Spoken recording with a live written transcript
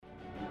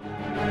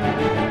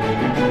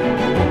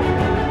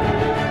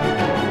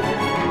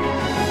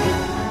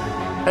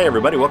Hey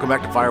everybody, welcome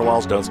back to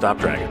Firewalls Don't Stop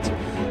Dragons.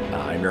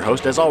 I'm your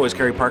host, as always,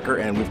 Kerry Parker,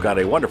 and we've got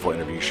a wonderful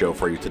interview show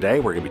for you today.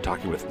 We're going to be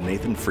talking with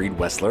Nathan Freed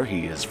Wessler.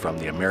 He is from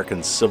the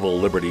American Civil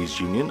Liberties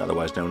Union,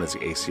 otherwise known as the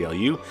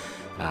ACLU.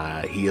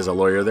 He is a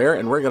lawyer there,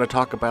 and we're going to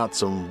talk about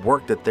some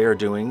work that they're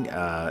doing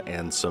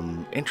and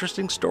some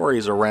interesting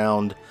stories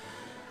around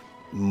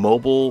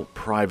mobile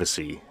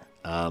privacy.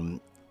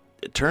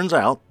 It turns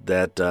out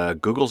that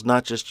Google's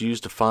not just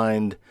used to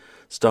find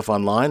stuff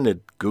online, that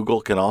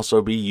Google can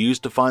also be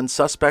used to find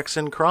suspects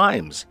in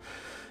crimes.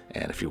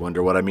 And if you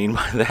wonder what I mean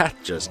by that,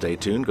 just stay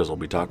tuned because we'll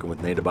be talking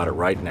with Nate about it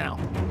right now.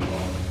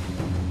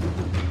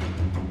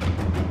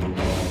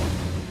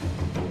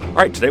 All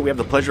right, today we have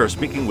the pleasure of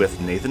speaking with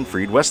Nathan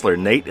Freed Wessler.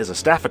 Nate is a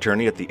staff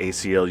attorney at the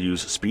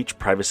ACLU's Speech,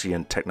 Privacy,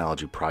 and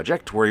Technology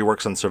Project, where he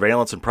works on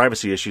surveillance and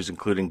privacy issues,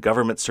 including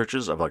government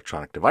searches of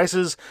electronic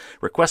devices,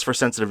 requests for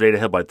sensitive data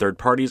held by third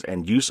parties,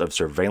 and use of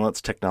surveillance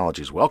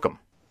technologies. Welcome.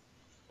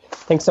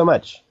 Thanks so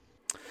much.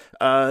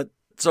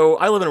 So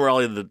I live in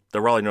Raleigh,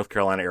 the Raleigh, North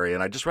Carolina area,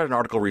 and I just read an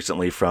article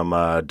recently from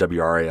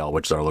WRAL,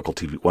 which is our local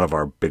TV, one of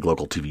our big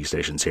local TV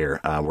stations here,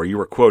 where you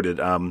were quoted,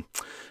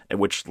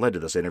 which led to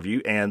this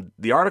interview. And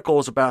the article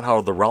is about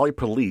how the Raleigh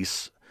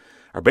police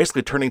are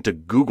basically turning to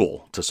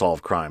Google to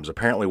solve crimes,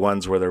 apparently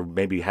ones where they're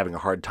maybe having a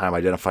hard time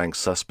identifying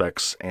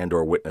suspects and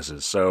or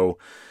witnesses. So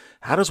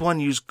how does one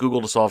use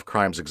Google to solve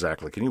crimes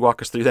exactly? Can you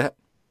walk us through that?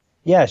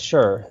 Yeah,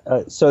 sure.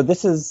 So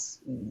this is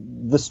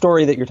the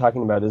story that you're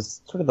talking about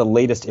is sort of the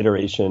latest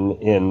iteration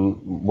in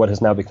what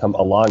has now become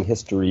a long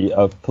history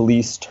of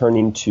police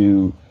turning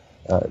to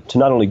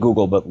not only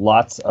Google, but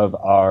lots of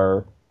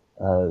our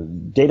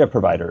data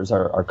providers,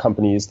 our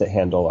companies that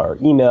handle our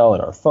email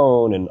and our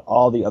phone and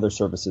all the other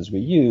services we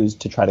use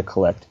to try to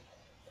collect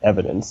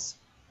evidence.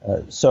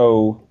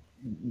 So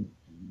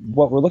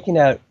what we're looking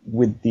at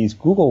with these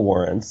Google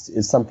warrants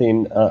is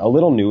something a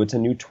little new. It's a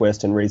new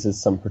twist and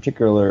raises some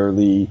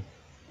particularly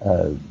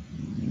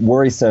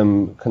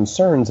worrisome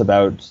concerns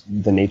about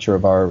the nature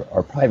of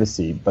our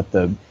privacy. But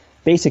the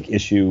basic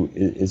issue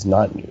is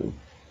not new,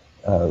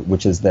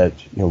 which is that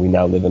we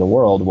now live in a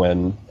world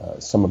when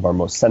some of our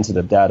most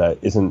sensitive data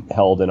isn't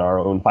held in our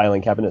own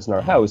filing cabinets in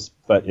our house,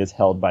 but is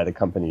held by the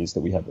companies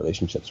that we have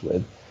relationships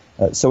with.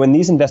 So in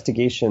these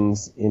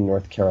investigations in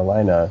North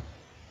Carolina,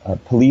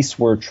 police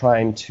were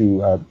trying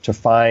to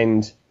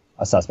find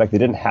a suspect. They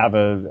didn't have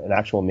an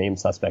actual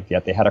named suspect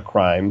yet. They had a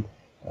crime.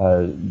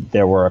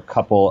 There were a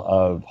couple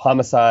of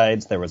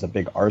homicides. There was a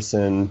big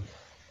arson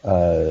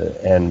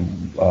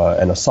and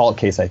an assault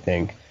case, I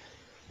think,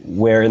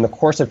 where in the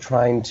course of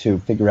trying to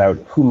figure out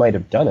who might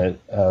have done it,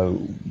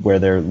 where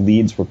their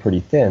leads were pretty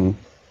thin,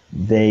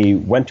 they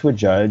went to a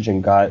judge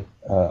and got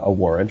a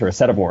warrant or a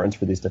set of warrants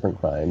for these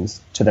different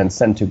crimes to then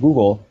send to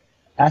Google,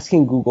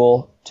 asking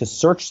Google to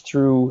search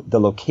through the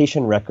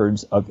location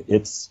records of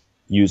its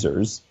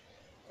users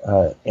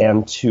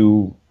and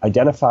to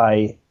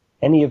identify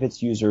any of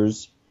its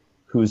users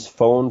whose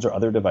phones or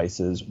other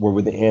devices were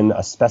within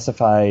a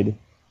specified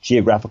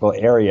geographical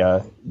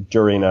area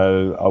during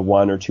a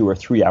 1 or 2 or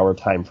 3 hour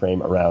time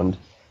frame around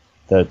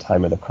the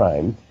time of the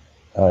crime.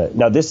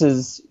 Now, this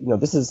is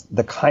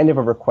the kind of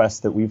a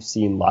request that we've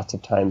seen lots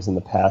of times in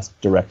the past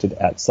directed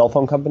at cell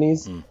phone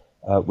companies,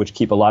 which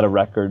keep a lot of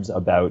records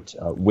about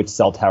which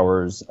cell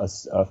towers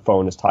a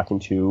phone is talking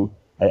to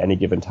at any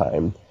given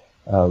time.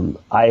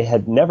 I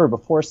had never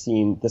before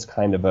seen this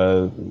kind of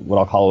what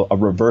I'll call a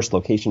reverse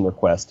location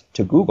request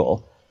to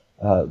Google,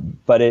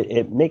 but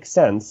it makes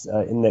sense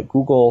in that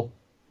Google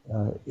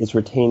is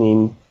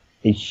retaining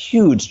a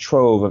huge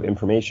trove of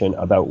information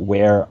about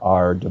where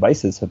our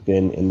devices have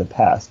been in the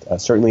past.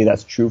 Certainly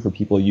that's true for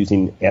people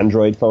using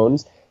Android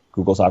phones,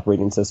 Google's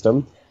operating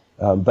system,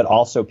 but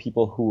also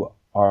people who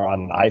are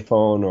on an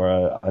iPhone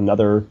or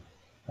another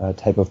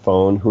type of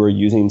phone who are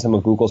using some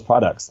of Google's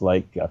products,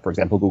 like, for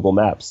example, Google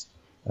Maps.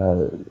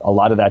 A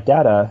lot of that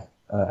data,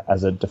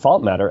 as a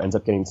default matter, ends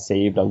up getting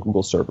saved on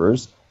Google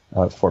servers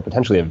for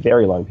potentially a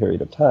very long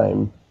period of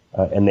time.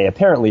 And they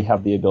apparently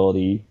have the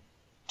ability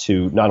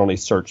to not only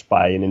search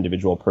by an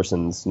individual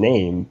person's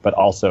name, but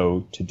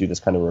also to do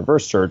this kind of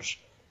reverse search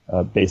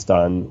based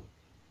on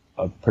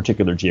a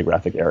particular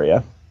geographic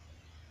area.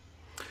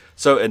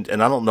 So, and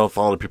I don't know if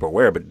all the people are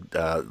aware, but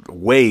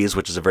Waze,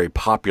 which is a very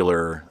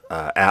popular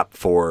app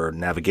for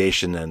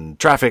navigation and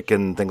traffic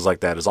and things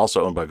like that, is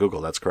also owned by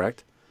Google. That's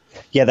correct?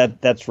 Yeah,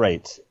 that's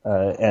right.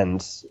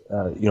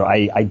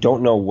 I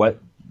don't know what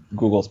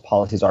Google's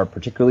policies are,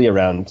 particularly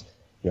around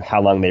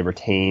how long they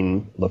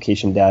retain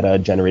location data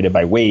generated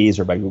by Waze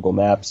or by Google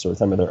Maps or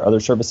some of their other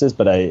services.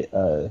 But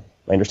my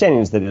understanding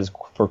is that it is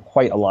for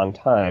quite a long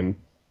time,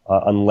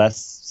 unless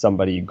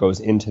somebody goes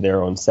into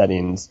their own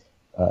settings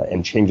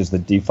and changes the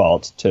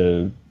default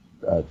to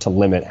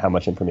limit how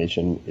much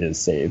information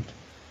is saved.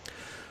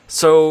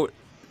 So,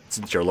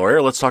 since you're a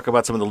lawyer, let's talk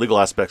about some of the legal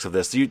aspects of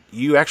this.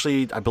 You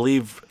actually, I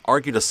believe,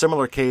 argued a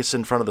similar case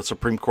in front of the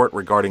Supreme Court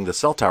regarding the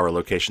cell tower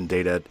location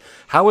data.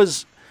 How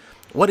is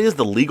What is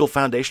the legal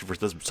foundation for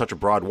such a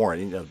broad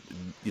warrant?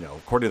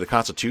 According to the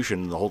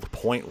Constitution, the whole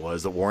point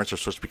was that warrants are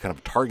supposed to be kind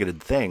of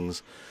targeted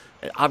things.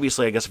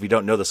 Obviously, I guess if you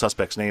don't know the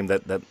suspect's name,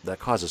 that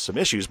causes some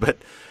issues. But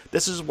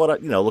this is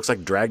what looks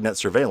like dragnet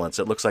surveillance.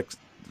 It looks like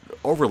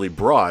overly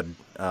broad.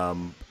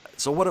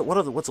 So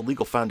what's the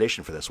legal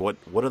foundation for this? What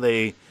are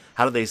they?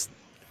 How do they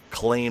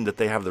claim that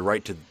they have the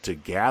right to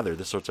gather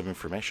this sorts of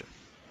information?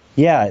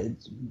 Yeah,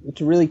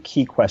 it's a really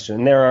key question.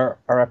 And there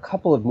are a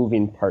couple of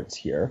moving parts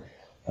here.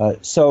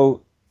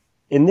 So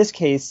in this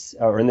case,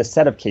 or in this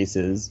set of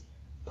cases,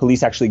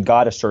 police actually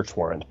got a search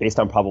warrant based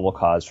on probable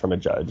cause from a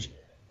judge.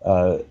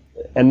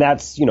 And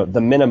that's,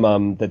 the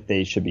minimum that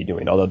they should be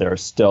doing, although there are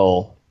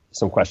still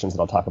some questions that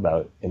I'll talk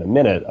about in a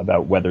minute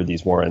about whether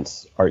these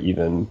warrants are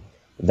even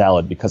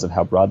valid because of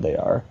how broad they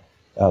are.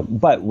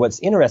 But what's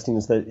interesting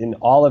is that in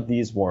all of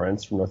these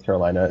warrants from North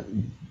Carolina,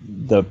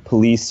 the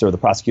police or the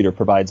prosecutor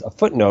provides a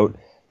footnote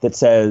that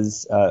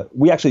says,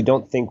 we actually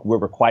don't think we're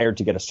required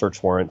to get a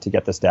search warrant to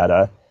get this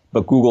data,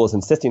 but Google is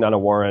insisting on a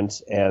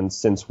warrant. And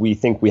since we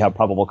think we have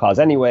probable cause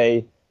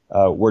anyway,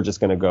 we're just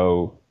going to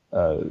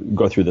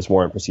go through this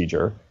warrant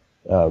procedure.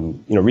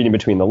 Reading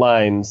between the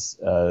lines,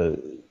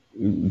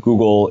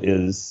 Google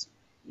is,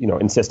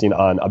 insisting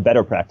on a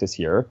better practice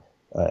here,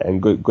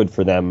 and good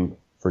for them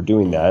for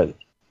doing that.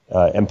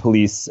 And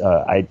police,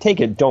 I take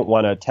it, don't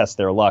want to test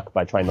their luck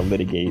by trying to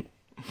litigate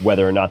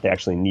whether or not they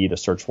actually need a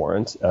search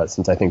warrant,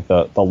 since I think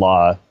the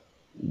law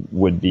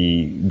would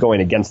be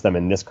going against them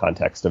in this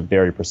context of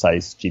very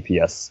precise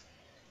GPS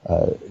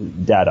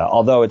data,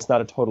 although it's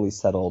not a totally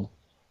settled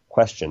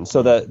question.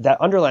 So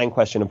that underlying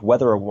question of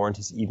whether a warrant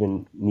is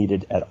even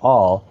needed at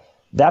all,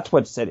 that's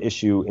what's at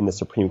issue in the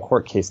Supreme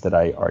Court case that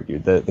I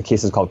argued. The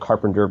case is called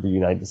Carpenter v.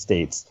 United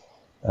States.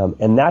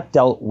 And that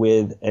dealt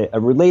with a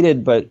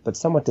related but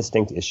somewhat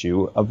distinct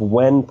issue of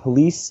when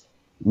police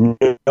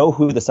know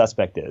who the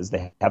suspect is.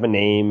 They have a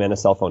name and a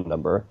cell phone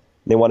number.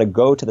 They want to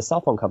go to the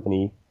cell phone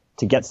company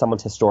to get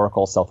someone's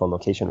historical cell phone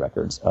location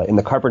records. In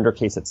the Carpenter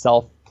case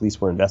itself, police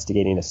were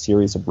investigating a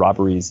series of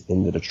robberies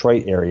in the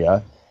Detroit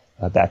area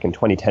back in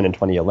 2010 and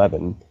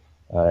 2011.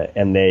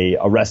 And they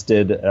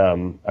arrested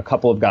a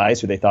couple of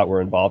guys who they thought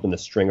were involved in the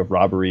string of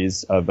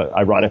robberies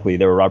ironically,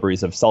 there were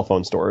robberies of cell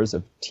phone stores,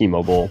 of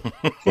T-Mobile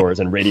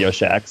stores and Radio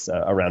Shacks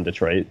around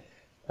Detroit.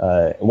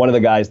 One of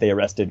the guys they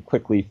arrested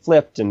quickly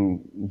flipped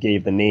and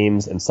gave the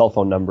names and cell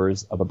phone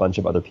numbers of a bunch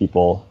of other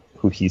people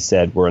who he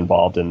said were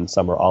involved in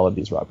some or all of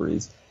these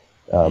robberies.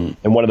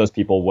 And one of those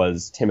people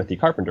was Timothy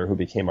Carpenter, who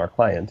became our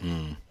client.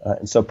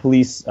 And so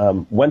police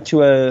went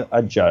to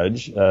a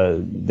judge.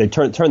 They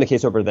turned the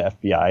case over to the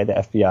FBI. The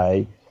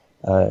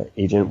FBI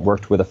agent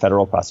worked with a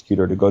federal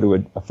prosecutor to go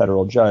to a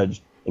federal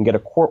judge and get a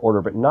court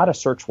order, but not a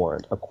search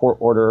warrant, a court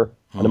order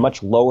on a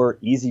much lower,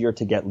 easier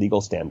to get legal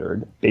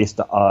standard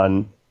based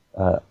on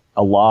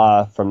a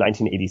law from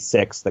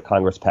 1986 that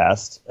Congress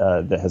passed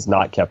that has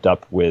not kept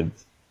up with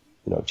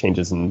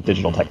changes in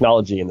digital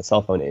technology in the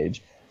cell phone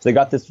age. So they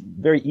got this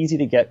very easy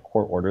to get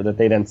court order that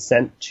they then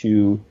sent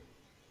to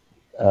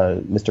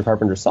Mr.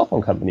 Carpenter's cell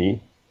phone company,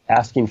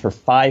 asking for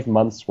 5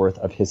 months worth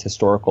of his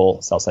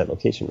historical cell site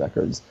location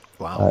records.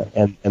 Wow.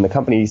 And the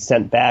company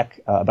sent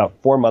back about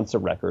 4 months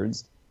of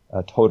records,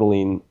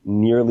 totaling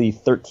nearly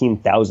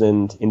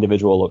 13,000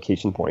 individual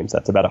location points.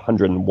 That's about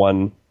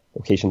 101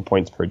 location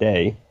points per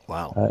day.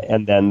 Wow.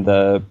 And then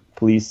the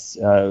police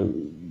or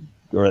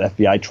the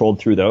FBI trolled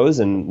through those,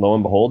 and lo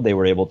and behold, they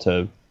were able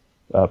to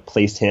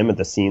place him at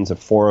the scenes of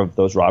 4 of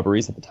those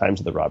robberies at the times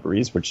of the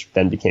robberies, which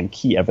then became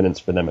key evidence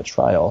for them at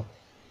trial.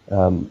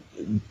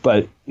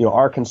 But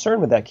our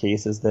concern with that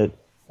case is that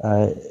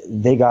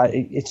they got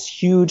it's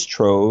huge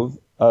trove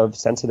of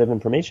sensitive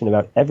information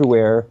about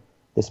everywhere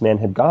this man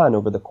had gone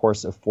over the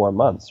course of 4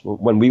 months.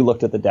 When we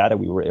looked at the data,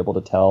 we were able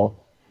to tell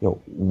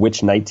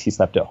which nights he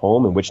slept at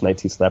home and which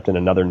nights he slept in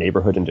another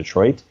neighborhood in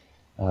Detroit,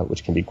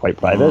 which can be quite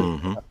private.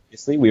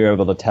 Obviously, we were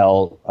able to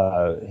tell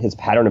his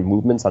pattern of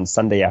movements on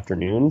Sunday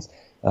afternoons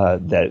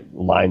that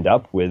lined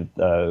up with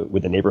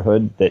the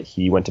neighborhood that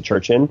he went to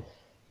church in,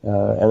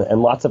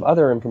 and lots of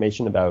other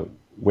information about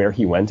where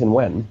he went and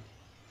when.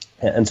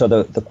 And so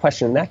the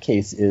question in that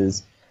case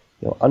is,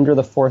 under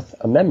the Fourth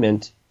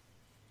Amendment,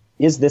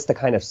 is this the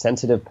kind of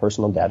sensitive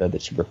personal data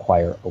that should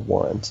require a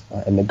warrant?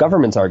 And the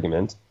government's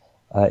argument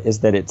is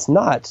that it's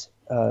not.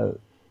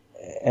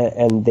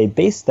 And they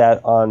based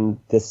that on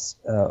this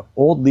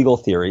old legal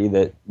theory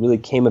that really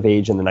came of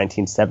age in the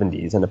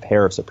 1970s in a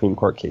pair of Supreme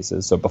Court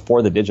cases, so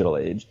before the digital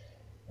age,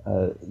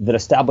 that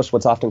established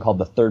what's often called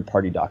the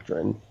third-party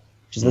doctrine,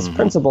 which is this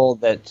principle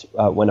that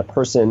when a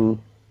person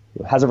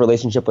has a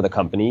relationship with a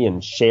company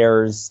and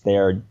shares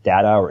their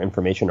data or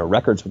information or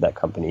records with that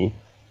company,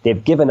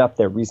 they've given up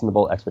their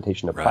reasonable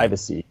expectation of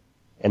privacy,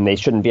 and they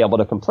shouldn't be able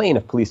to complain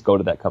if police go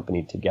to that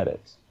company to get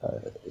it.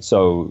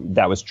 So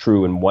that was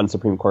true in one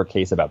Supreme Court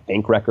case about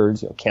bank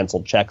records,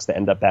 canceled checks that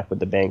end up back with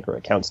the bank or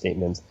account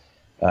statements.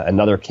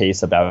 Another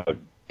case about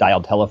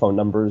dialed telephone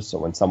numbers. So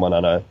when someone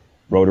on a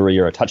rotary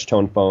or a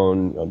touch-tone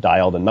phone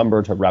dialed a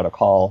number to route a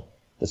call,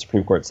 the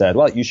Supreme Court said,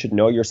 well, you should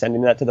know you're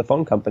sending that to the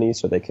phone company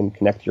so they can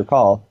connect your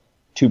call.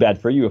 too bad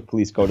for you if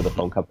police go to the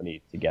phone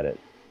company to get it.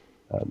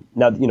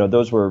 Now,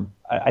 those were,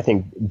 I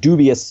think,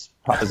 dubious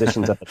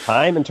propositions at the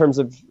time in terms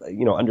of,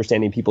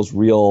 understanding people's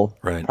real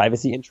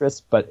privacy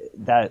interests. But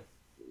that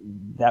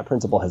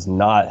principle has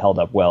not held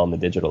up well in the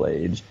digital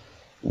age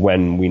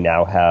when we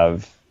now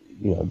have,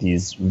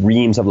 these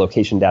reams of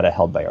location data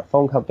held by our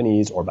phone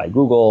companies or by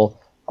Google,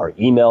 our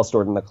email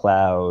stored in the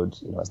cloud,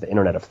 as the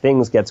Internet of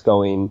Things gets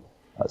going,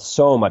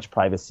 so much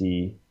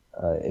privacy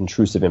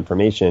intrusive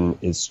information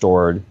is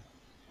stored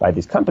by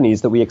these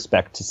companies that we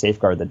expect to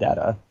safeguard the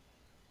data.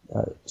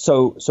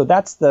 So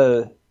that's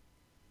the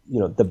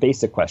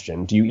basic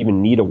question. Do you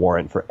even need a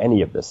warrant for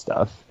any of this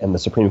stuff? And the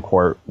Supreme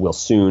Court will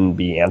soon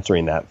be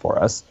answering that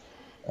for us.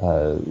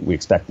 We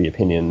expect the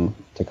opinion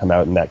to come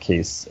out in that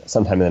case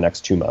sometime in the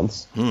next 2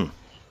 months.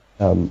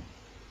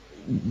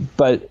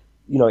 But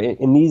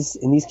in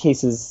these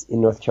cases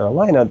in North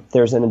Carolina,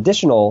 there's an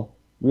additional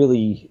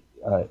really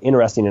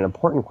interesting and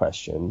important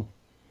question.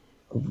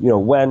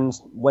 When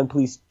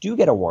police do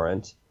get a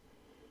warrant,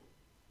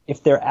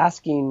 if they're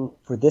asking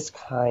for this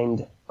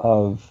kind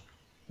of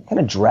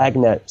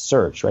dragnet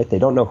search, right? They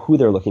don't know who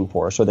they're looking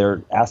for, so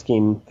they're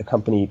asking the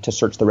company to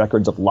search the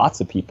records of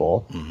lots of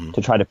people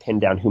to try to pin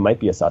down who might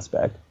be a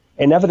suspect.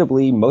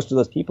 Inevitably, most of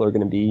those people are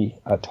going to be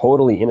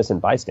totally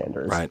innocent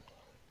bystanders. Right.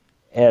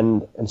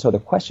 And so the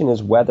question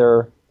is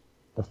whether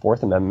the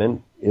Fourth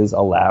Amendment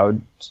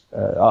allows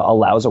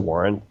a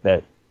warrant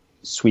that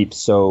sweeps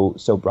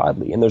so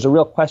broadly. And there's a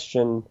real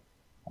question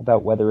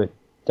about whether it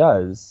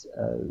does.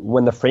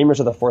 When the framers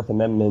of the Fourth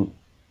Amendment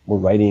were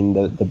writing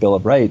the Bill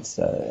of Rights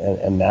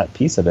and that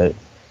piece of it,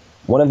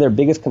 one of their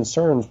biggest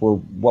concerns were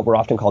what were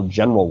often called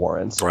general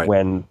warrants,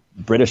 when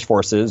British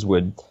forces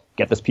would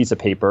get this piece of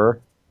paper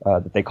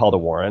that they called a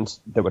warrant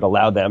that would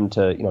allow them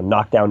to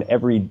knock down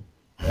every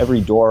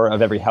door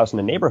of every house in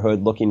the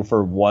neighborhood looking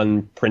for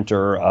one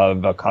printer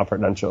of a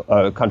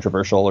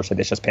controversial or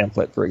seditious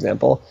pamphlet, for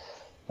example.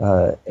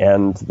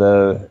 And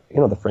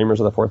the framers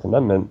of the Fourth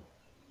Amendment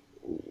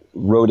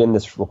wrote in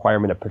this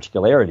requirement of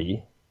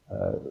particularity,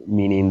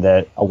 meaning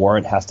that a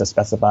warrant has to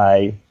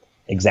specify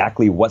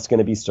exactly what's going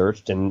to be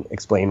searched and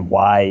explain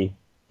why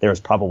there's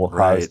probable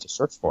cause to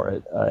search for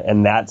it.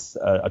 And that's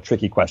a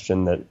tricky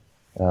question that,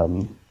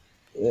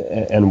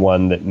 and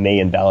one that may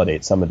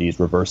invalidate some of these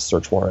reverse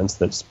search warrants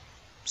that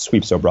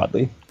sweep so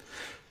broadly.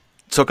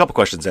 So a couple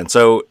questions then.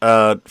 So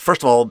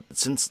first of all,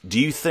 do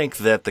you think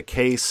that the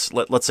case,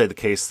 let's say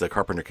the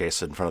Carpenter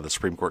case in front of the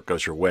Supreme Court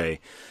goes your way,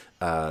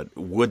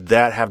 would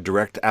that have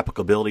direct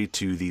applicability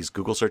to these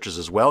Google searches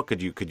as well?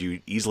 Could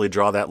you easily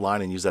draw that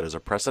line and use that as a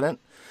precedent?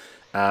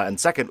 And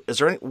second,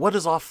 what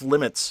is off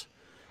limits,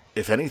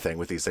 if anything,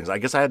 with these things? I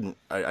guess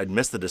I'd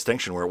missed the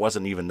distinction where it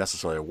wasn't even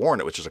necessarily a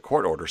warrant, it was just a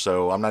court order.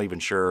 So I'm not even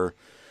sure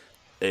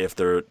if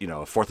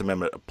a Fourth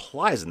Amendment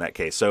applies in that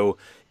case. So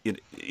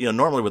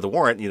normally with a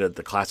warrant,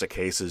 the classic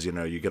case is,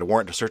 you get a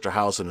warrant to search a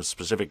house in a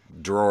specific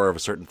drawer of a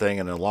certain thing,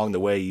 and along the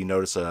way you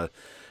notice a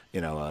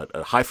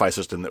hi-fi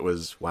system that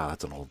was, wow,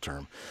 that's an old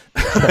term,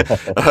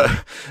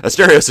 a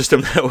stereo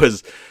system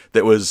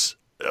that was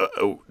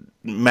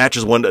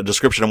matches a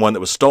description of one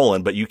that was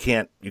stolen, but you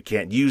can't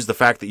use the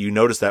fact that you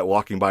noticed that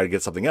walking by to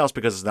get something else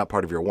because it's not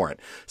part of your warrant.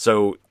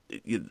 So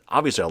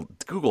obviously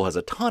Google has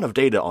a ton of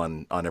data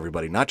on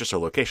everybody, not just their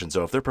location.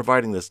 So if they're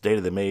providing this data,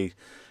 they may,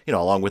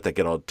 along with that,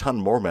 get a ton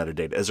more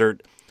metadata. Is there?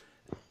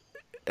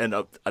 And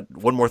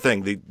one more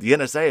thing, the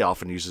NSA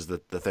often uses the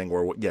thing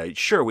where,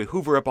 sure, we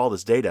hoover up all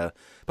this data,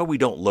 but we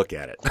don't look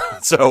at it.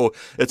 So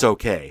it's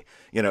okay.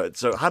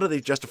 So how do they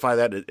justify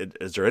that?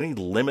 Is there any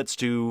limits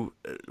to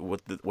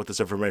what this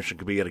information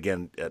could be? And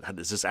again,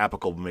 is this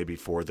applicable maybe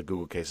for the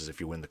Google cases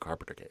if you win the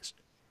Carpenter case?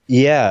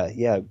 Yeah.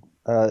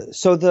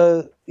 So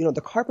the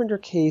Carpenter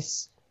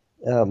case,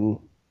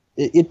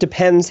 it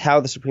depends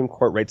how the Supreme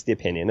Court writes the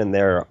opinion, and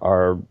there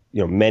are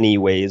many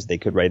ways they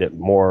could write it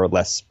more or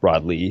less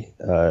broadly,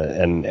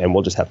 and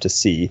we'll just have to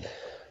see.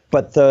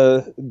 But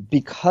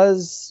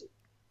because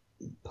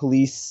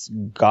police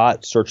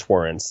got search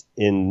warrants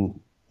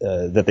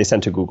that they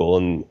sent to Google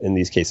in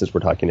these cases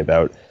we're talking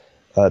about,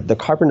 the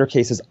Carpenter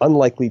case is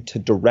unlikely to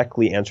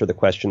directly answer the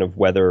question of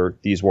whether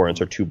these warrants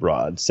are too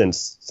broad,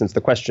 since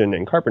the question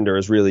in Carpenter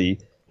is really,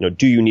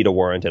 do you need a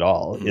warrant at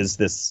all? Mm-hmm. Is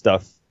this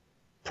stuff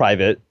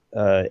private?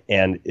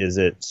 And is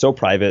it so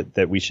private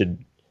that we should,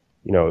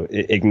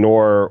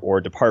 ignore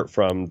or depart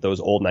from those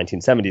old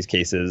 1970s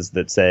cases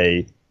that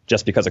say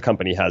just because a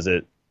company has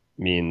it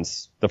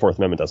means the Fourth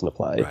Amendment doesn't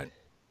apply? Right.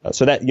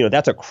 So that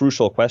that's a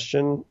crucial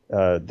question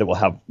that will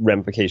have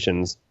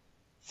ramifications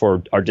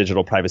for our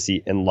digital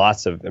privacy in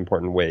lots of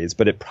important ways,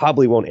 but it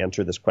probably won't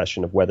answer this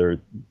question of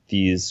whether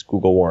these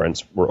Google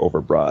warrants were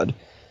overbroad.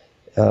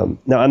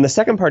 Now, on the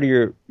second part of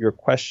your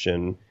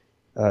question,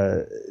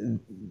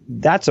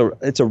 it's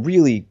a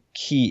really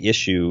key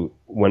issue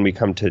when we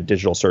come to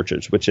digital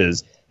searches, which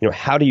is,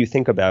 how do you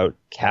think about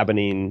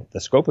cabining the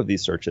scope of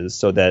these searches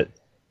so that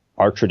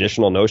our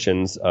traditional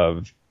notions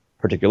of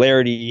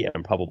particularity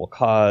and probable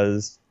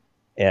cause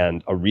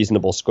and a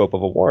reasonable scope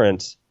of a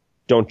warrant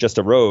don't just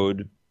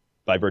erode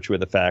by virtue of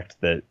the fact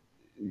that,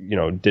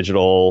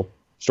 digital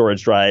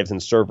storage drives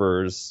and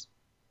servers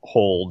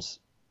hold,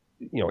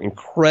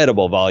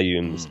 incredible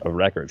volumes of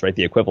records, right?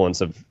 The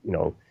equivalents of,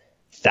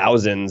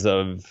 thousands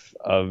of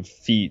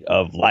feet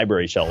of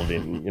library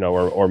shelving,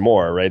 or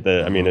more, right?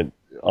 I mean, it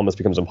almost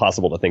becomes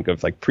impossible to think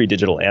of like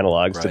pre-digital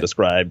analogs to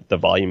describe the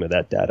volume of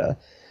that data.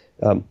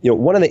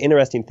 One of the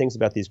interesting things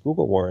about these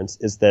Google warrants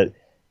is that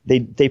they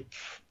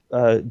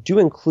do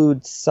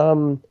include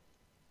some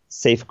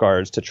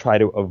safeguards to try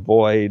to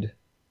avoid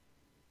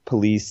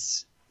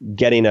police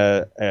getting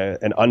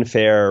an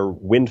unfair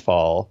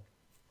windfall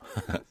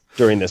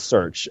during this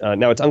search.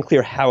 Now, it's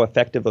unclear how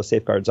effective those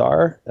safeguards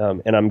are,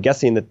 and I'm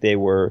guessing that this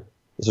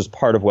was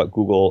part of what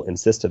Google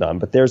insisted on.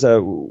 But there's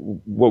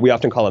what we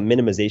often call a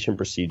minimization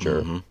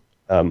procedure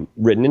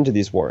written into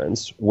these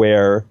warrants,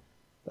 where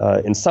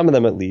in some of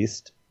them at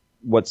least,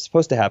 what's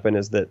supposed to happen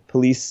is that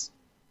police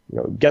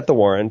get the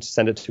warrant,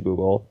 send it to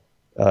Google,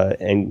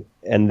 and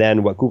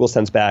then what Google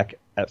sends back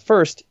at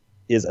first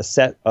is a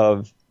set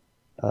of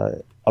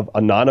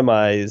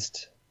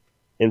anonymized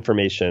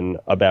information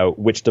about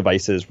which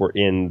devices were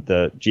in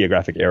the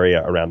geographic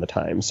area around the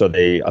time. So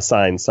they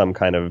assign some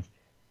kind of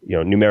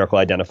numerical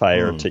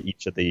identifier to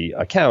each of the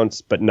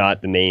accounts, but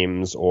not the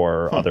names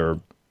or other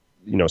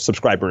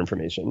subscriber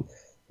information.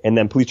 And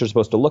then police are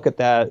supposed to look at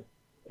that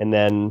and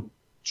then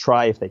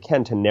try, if they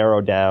can, to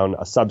narrow down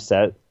a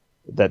subset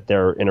that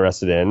they're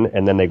interested in.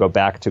 And then they go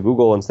back to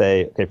Google and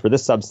say, okay, for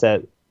this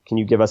subset, can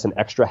you give us an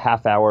extra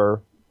half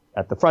hour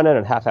at the front end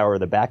and half hour at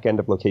the back end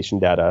of location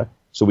data,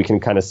 so we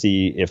can kind of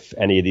see if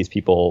any of these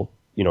people,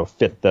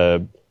 fit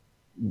the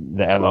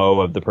MO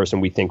of the person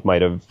we think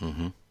might have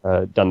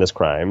done this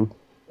crime.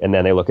 And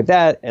then they look at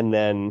that, and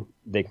then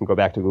they can go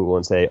back to Google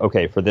and say,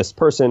 okay, for this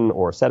person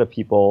or set of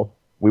people,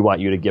 we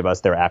want you to give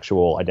us their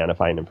actual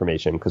identifying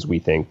information because we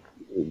think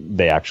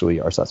they actually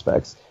are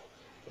suspects.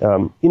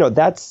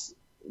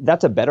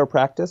 That's a better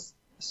practice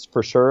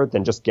for sure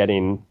than just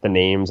getting the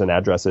names and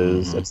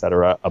addresses, et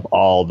cetera, of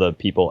all the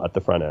people at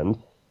the front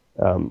end.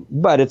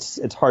 But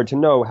it's hard to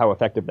know how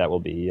effective that will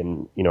be.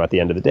 And, at the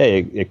end of the day,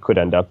 it could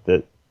end up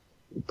that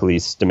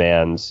police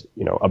demand,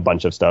 a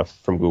bunch of stuff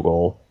from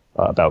Google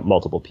about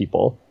multiple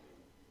people.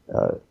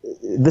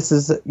 This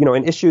is,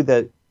 an issue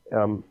that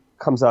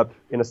comes up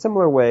in a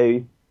similar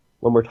way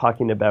when we're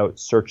talking about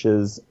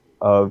searches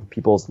of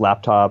people's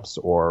laptops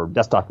or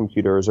desktop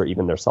computers or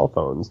even their cell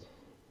phones.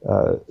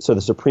 So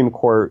the Supreme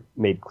Court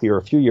made clear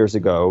a few years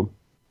ago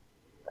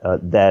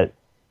that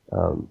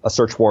a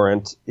search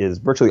warrant is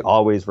virtually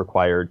always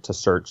required to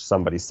search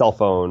somebody's cell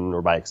phone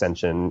or by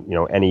extension,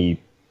 any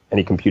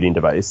computing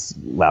device,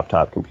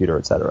 laptop, computer,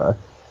 et cetera.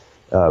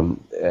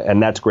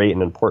 And that's great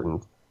and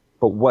important.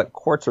 But what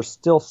courts are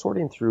still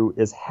sorting through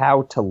is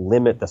how to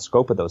limit the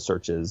scope of those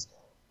searches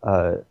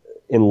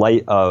in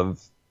light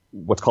of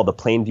what's called the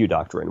plain view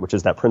doctrine, which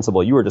is that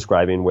principle you were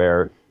describing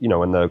where, in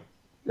the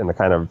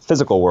kind of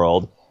physical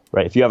world,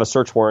 right, if you have a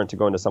search warrant to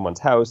go into someone's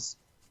house,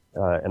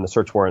 and the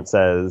search warrant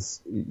says,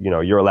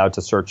 you're allowed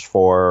to search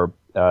for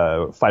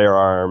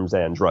firearms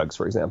and drugs,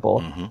 for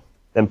example,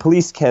 then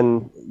police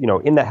can,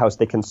 in that house,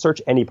 they can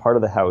search any part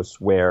of the house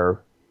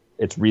where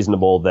it's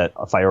reasonable that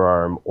a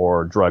firearm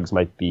or drugs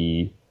might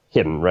be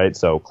hidden, right?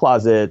 So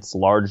closets,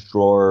 large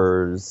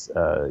drawers,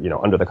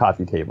 under the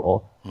coffee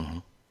table.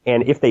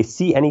 And if they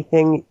see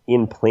anything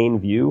in plain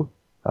view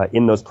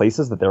in those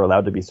places that they're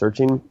allowed to be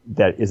searching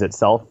that is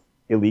itself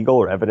illegal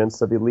or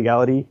evidence of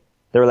illegality,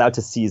 they're allowed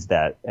to seize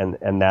that,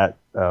 and that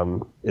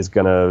is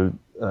going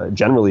to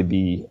generally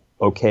be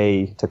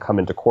okay to come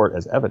into court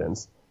as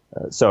evidence.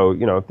 So,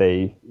 if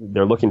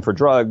they're looking for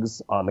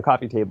drugs on the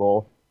coffee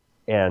table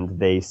and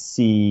they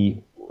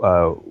see,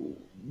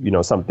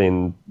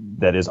 something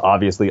that is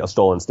obviously a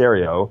stolen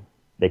stereo,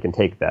 they can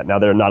take that. Now,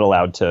 they're not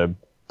allowed to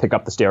pick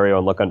up the stereo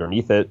and look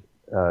underneath it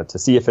to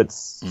see if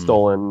it's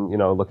stolen,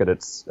 look at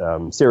its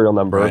serial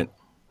number. Right.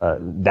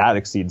 That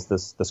exceeds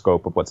the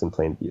scope of what's in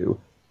plain view.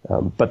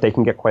 But they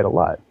can get quite a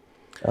lot.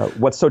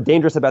 What's so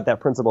dangerous about that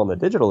principle in the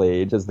digital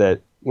age is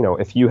that,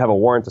 if you have a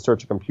warrant to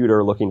search a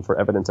computer looking for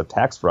evidence of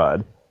tax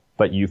fraud,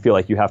 but you feel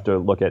like you have to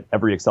look at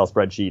every Excel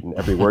spreadsheet and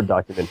every Word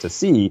document to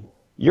see,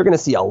 you're going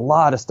to see a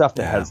lot of stuff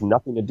that has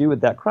nothing to do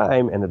with that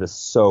crime, and it is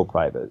so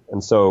private.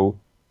 And so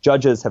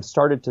judges have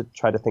started to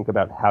try to think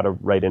about how to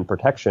write in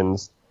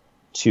protections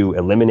to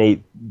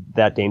eliminate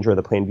that danger of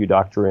the plain view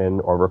doctrine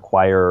or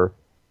require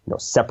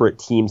separate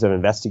teams of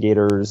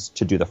investigators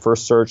to do the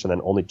first search and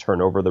then only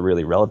turn over the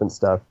really relevant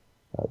stuff.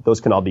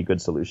 Those can all be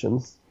good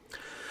solutions.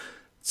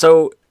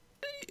 So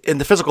in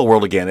the physical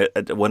world, again,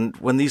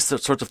 when these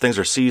sorts of things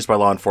are seized by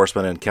law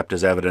enforcement and kept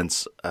as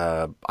evidence,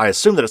 I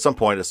assume that at some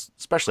point,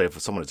 especially if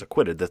someone is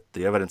acquitted, that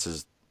the evidence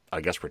is, I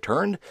guess,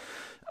 returned.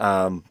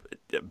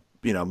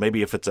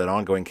 Maybe if it's an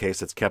ongoing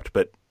case, it's kept.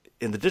 But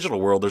in the digital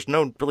world, there's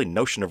no really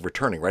notion of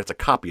returning, right? It's a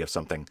copy of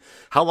something.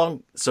 How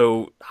long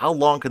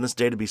can this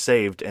data be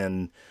saved,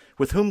 and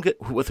with whom could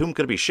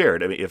it be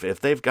shared? I mean, if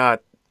they've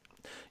got,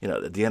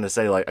 the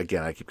NSA, like,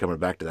 again, I keep coming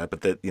back to that,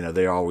 but that,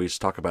 they always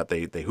talk about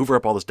they hoover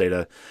up all this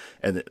data,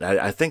 and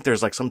I think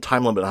there's like some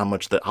time limit on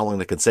how long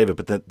they can save it,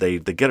 but then they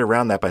get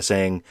around that by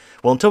saying,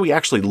 well, until we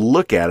actually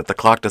look at it, the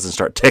clock doesn't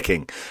start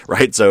ticking,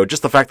 right? So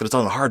just the fact that it's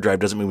on the hard drive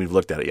doesn't mean we've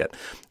looked at it yet.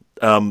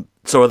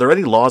 So are there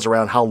any laws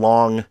around how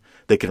long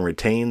they can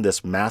retain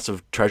this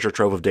massive treasure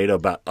trove of data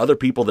about other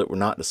people that were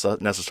not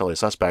necessarily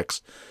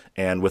suspects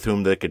and with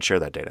whom they could share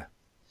that data?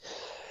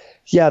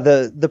 Yeah,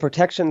 the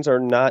protections are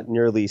not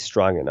nearly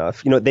strong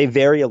enough. They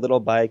vary a little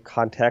by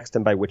context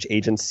and by which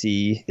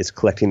agency is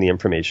collecting the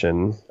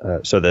information.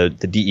 So the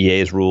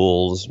DEA's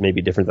rules may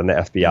be different than the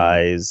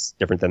FBI's,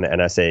 different than the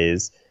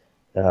NSA's.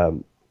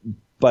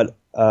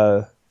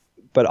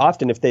 But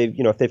often if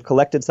they've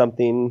collected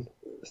something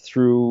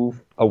through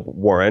a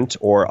warrant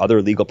or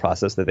other legal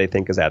process that they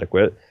think is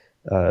adequate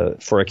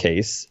for a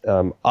case,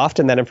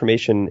 often that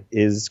information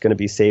is going to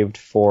be saved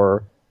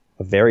for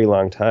a very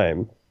long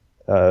time.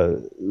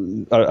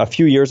 A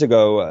few years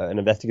ago, an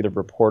investigative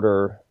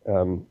reporter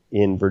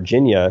in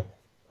Virginia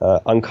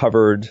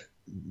uncovered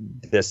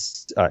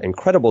this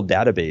incredible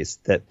database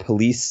that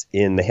police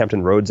in the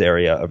Hampton Roads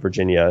area of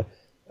Virginia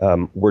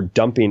were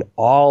dumping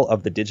all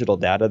of the digital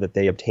data that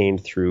they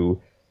obtained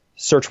through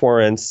search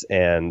warrants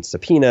and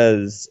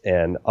subpoenas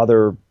and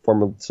other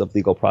forms of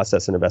legal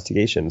process and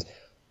investigations.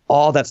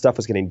 All that stuff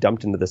was getting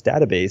dumped into this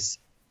database.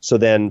 So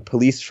then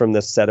police from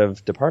this set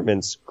of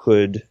departments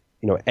could,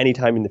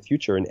 anytime in the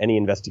future in any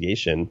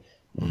investigation,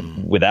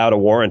 without a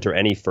warrant or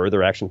any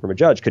further action from a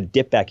judge, could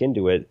dip back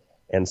into it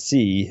and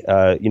see,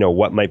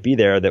 what might be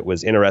there that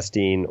was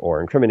interesting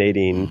or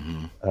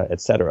incriminating,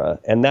 et cetera.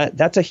 And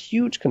that's a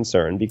huge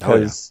concern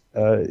because,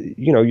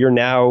 you're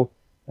now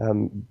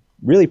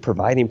really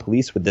providing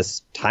police with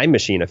this time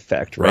machine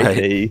effect, right?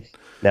 They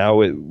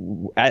now,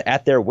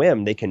 at their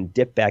whim, they can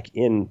dip back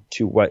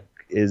into what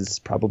is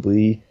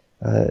probably,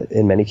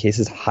 in many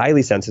cases,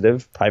 highly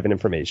sensitive private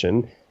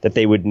information that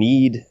they would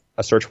need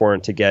a search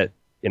warrant to get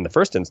in the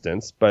first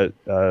instance. But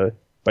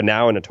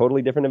now in a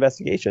totally different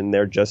investigation,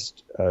 they're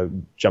just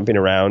jumping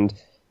around,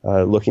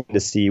 looking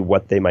to see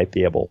what they might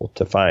be able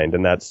to find.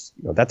 And that's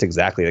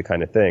exactly the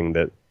kind of thing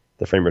that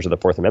the framers of the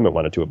Fourth Amendment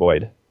wanted to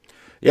avoid.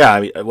 Yeah,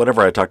 I mean,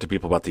 whenever I talk to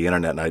people about the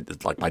internet,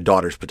 and like my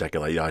daughters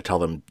particularly, I tell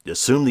them,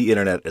 assume the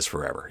internet is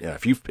forever.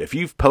 If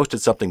you've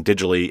posted something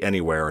digitally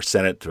anywhere or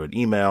sent it through an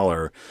email,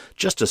 or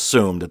just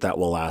assume that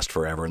will last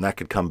forever, and that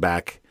could come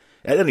back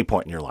at any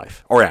point in your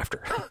life or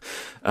after.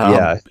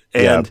 And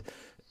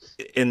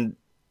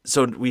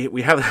so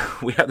we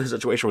have this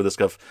situation where this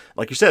stuff,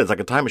 like you said, it's like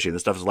a time machine.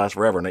 This stuff has last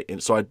forever.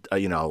 And so I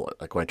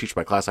like when I teach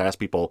my class, I ask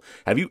people,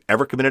 have you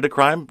ever committed a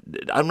crime?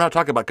 I'm not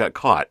talking about got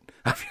caught.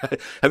 Have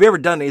you ever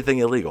done anything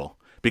illegal?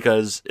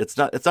 Because it's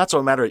not so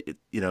a matter,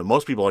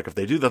 most people, like if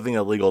they do the thing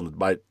illegal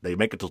and they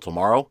make it till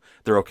tomorrow,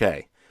 they're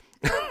okay.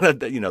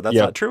 That's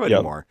not true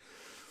anymore.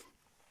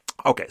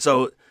 Okay.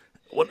 So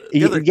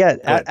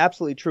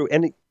absolutely true.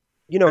 And,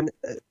 a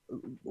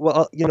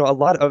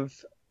lot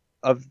of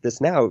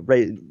this now,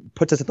 right,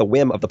 puts us at the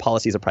whim of the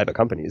policies of private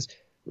companies,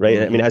 right?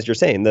 Mm-hmm. I mean, as you're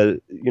saying,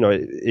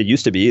 it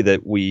used to be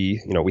that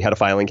we had a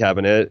filing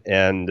cabinet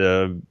and,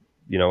 a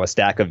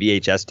stack of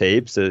VHS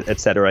tapes, et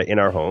cetera, in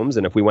our homes.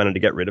 And if we wanted to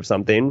get rid of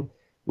something,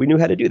 we knew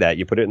how to do that.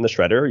 You put it in the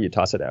shredder, you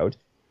toss it out.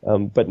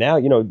 But now,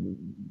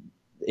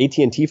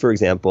 AT&T, for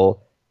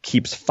example,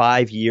 keeps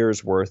 5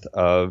 years worth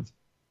of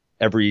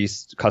every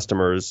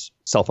customer's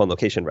cell phone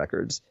location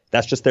records.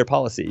 That's just their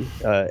policy.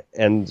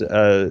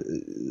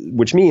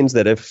 Which means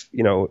that if,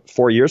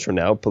 4 years from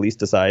now, police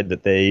decide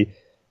that they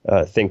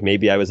think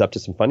maybe I was up to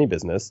some funny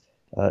business,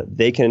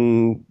 they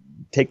can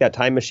take that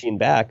time machine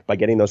back by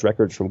getting those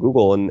records from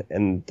Google,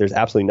 and there's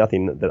absolutely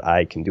nothing that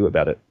I can do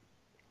about it.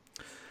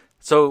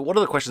 So one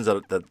of the questions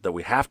that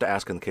we have to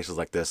ask in cases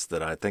like this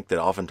that I think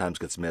that oftentimes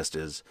gets missed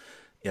is,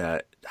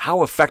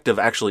 how effective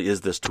actually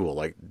is this tool?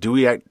 Like,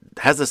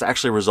 has this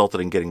actually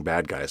resulted in getting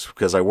bad guys?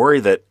 Because I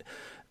worry that,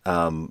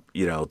 some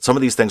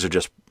of these things are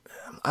just,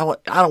 I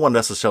don't want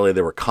necessarily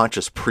they were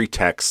conscious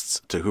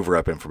pretexts to hoover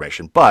up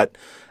information, but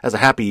as a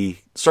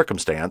happy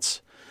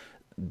circumstance,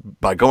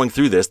 by going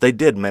through this, they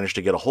did manage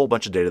to get a whole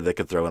bunch of data they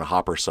could throw in a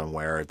hopper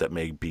somewhere that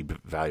may be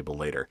valuable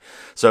later.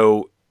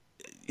 So,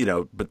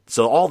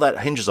 so all that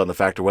hinges on the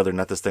fact of whether or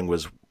not this thing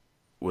was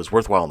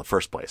worthwhile in the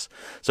first place.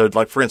 So,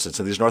 like, for instance,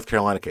 in these North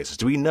Carolina cases,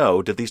 do we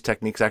know, did these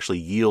techniques actually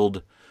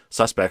yield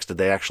suspects? Did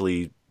they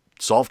actually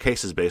solve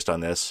cases based on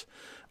this?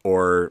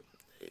 Or,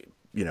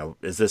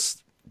 is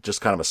this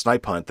just kind of a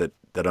snipe hunt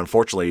that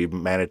unfortunately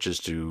manages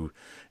to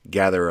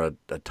gather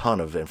a ton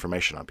of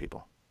information on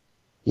people?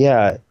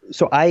 Yeah,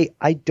 so I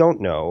don't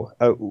know.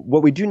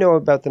 What we do know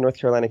about the North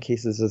Carolina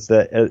cases is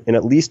that in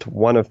at least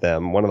one of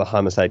them, one of the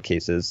homicide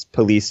cases,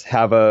 police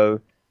have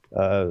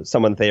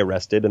someone that they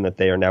arrested and that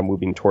they are now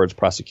moving towards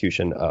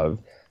prosecution of.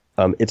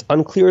 It's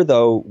unclear,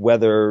 though,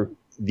 whether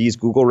these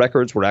Google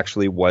records were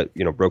actually what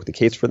broke the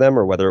case for them,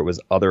 or whether it was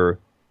other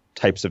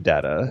types of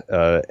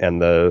data. And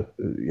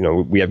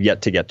we have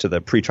yet to get to the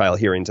pretrial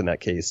hearings in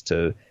that case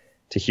to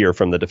hear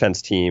from the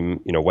defense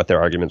team, what their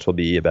arguments will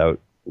be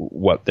about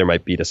what there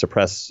might be to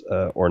suppress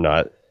or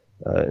not.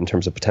 in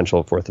terms of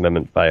potential Fourth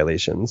Amendment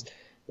violations.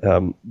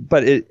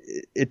 But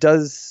it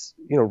does,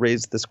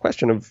 raise this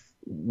question of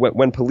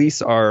when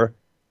police are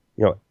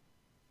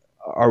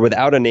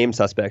without a named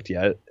suspect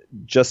yet,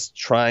 just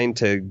trying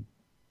to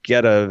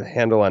get a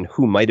handle on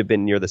who might have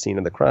been near the scene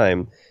of the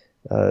crime.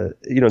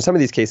 In some of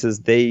these cases,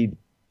 they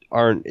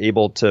aren't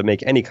able to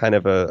make any kind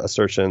of a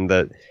assertion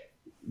that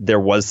there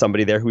was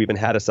somebody there who even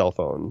had a cell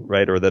phone,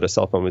 right, or that a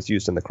cell phone was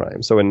used in the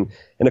crime. So in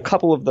a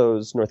couple of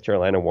those North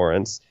Carolina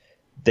warrants,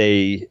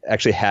 they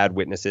actually had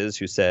witnesses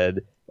who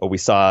said, "Oh, we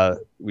saw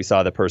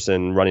the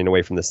person running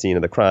away from the scene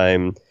of the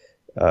crime,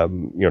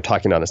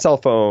 talking on a cell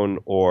phone,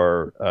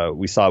 or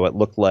we saw what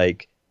looked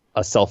like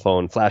a cell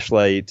phone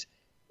flashlight,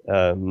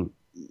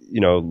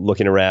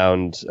 looking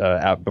around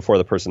out before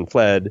the person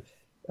fled."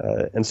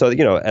 And so,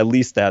 at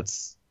least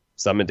that's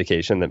some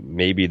indication that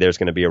maybe there's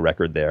going to be a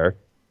record there.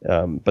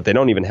 But they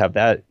don't even have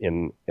that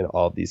in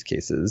all of these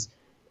cases.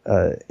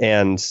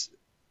 And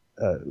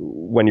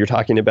when you're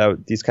talking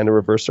about these kind of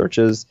reverse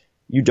searches,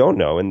 you don't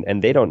know,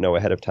 and they don't know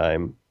ahead of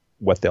time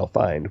what they'll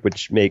find,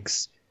 which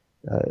makes,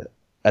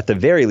 at the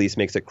very least,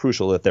 makes it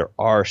crucial that there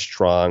are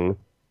strong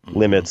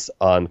limits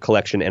on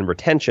collection and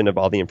retention of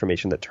all the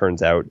information that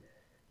turns out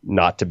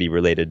not to be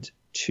related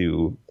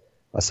to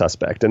a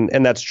suspect.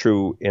 And that's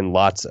true in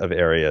lots of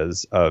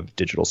areas of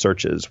digital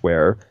searches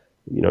where,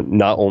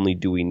 not only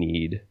do we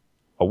need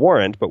a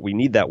warrant, but we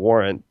need that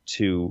warrant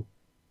to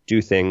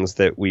do things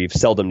that we've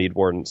seldom need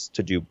warrants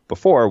to do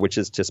before, which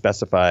is to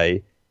specify,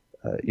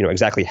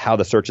 exactly how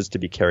the search is to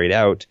be carried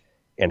out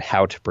and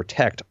how to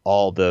protect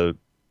all the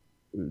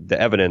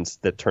evidence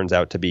that turns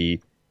out to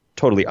be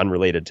totally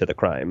unrelated to the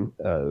crime.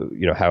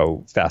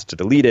 How fast to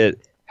delete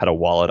it, how to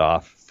wall it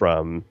off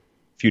from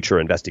future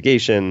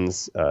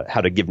investigations,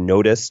 how to give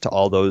notice to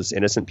all those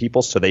innocent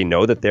people so they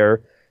know that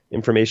their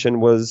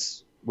information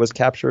was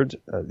captured.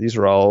 These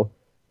are all,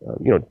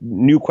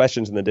 new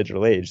questions in the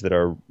digital age that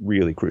are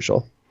really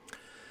crucial.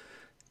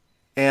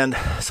 And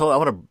so I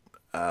want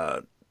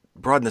to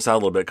broaden this out a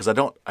little bit, because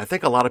I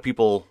think a lot of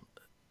people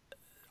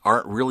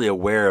aren't really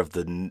aware of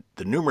the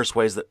numerous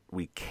ways that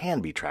we can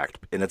be tracked,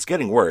 and it's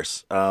getting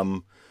worse.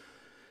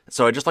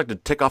 So I'd just like to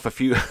tick off a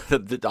few off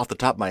the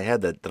top of my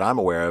head that I'm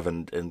aware of,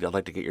 and I'd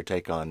like to get your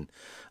take on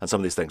some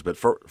of these things. But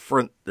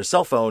for the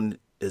cell phone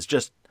is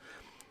just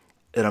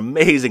an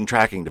amazing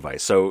tracking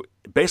device. So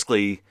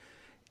basically,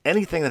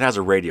 anything that has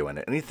a radio in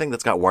it, anything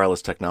that's got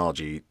wireless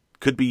technology,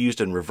 could be used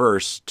in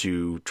reverse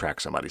to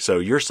track somebody. So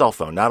your cell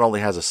phone not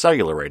only has a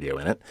cellular radio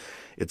in it,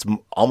 it's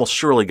almost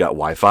surely got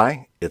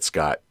Wi-Fi. It's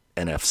got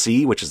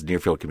NFC, which is near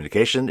field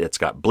communication. It's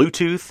got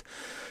Bluetooth.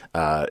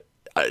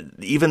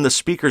 Even the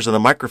speakers and the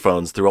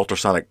microphones through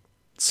ultrasonic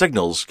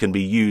signals can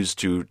be used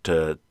to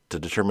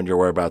determine your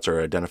whereabouts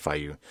or identify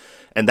you.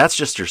 And that's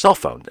just your cell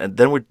phone. And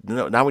then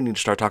now we need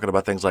to start talking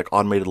about things like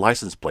automated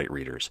license plate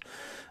readers.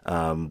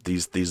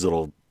 These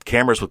little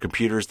cameras with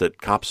computers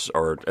that cops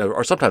or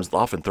sometimes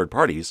often third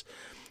parties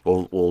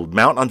will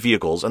mount on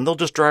vehicles, and they'll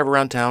just drive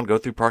around town, go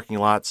through parking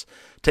lots,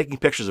 taking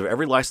pictures of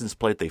every license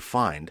plate they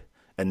find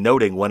and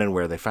noting when and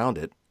where they found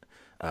it.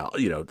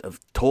 Of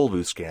toll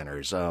booth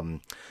scanners,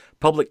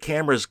 public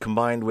cameras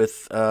combined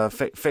with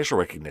facial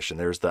recognition.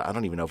 There's I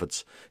don't even know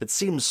if it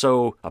seems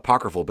so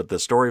apocryphal, but the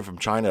story from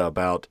China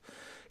about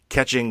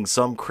catching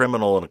some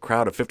criminal in a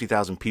crowd of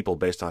 50,000 people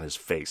based on his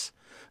face.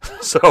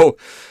 So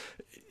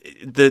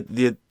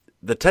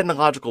the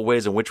technological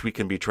ways in which we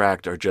can be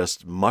tracked are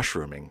just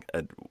mushrooming.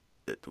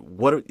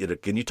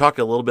 Can you talk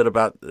a little bit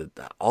about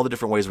all the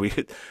different ways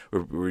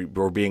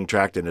we're being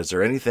tracked, and is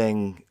there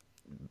anything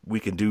we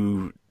can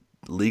do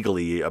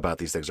legally about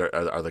these things?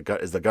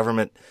 Is the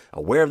government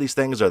aware of these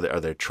things? Are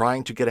they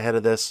trying to get ahead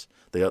of this?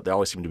 They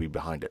always seem to be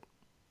behind it.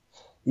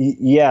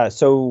 Yeah,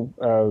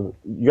 so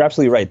you're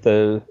absolutely right.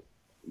 The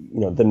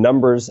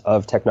numbers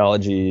of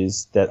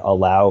technologies that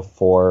allow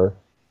for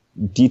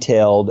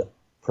detailed,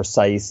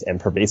 precise, and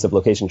pervasive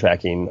location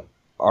tracking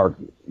are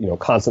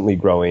constantly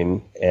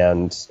growing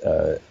and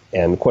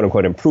quote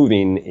unquote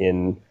improving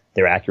in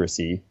their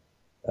accuracy.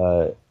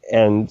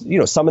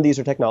 And some of these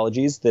are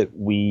technologies that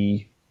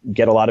we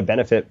get a lot of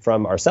benefit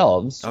from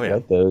ourselves. Oh, yeah.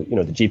 Right? The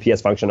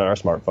GPS function on our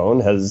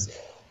smartphone has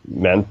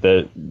meant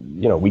that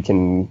we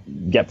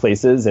can get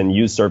places and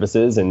use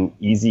services in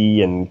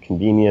easy and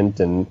convenient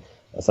and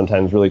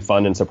sometimes really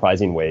fun and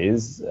surprising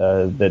ways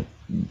that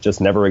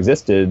just never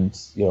existed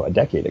a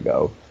decade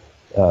ago.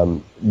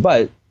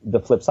 But the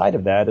flip side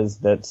of that is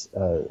that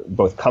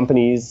both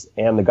companies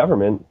and the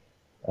government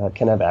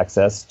can have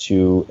access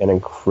to an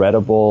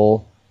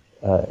incredible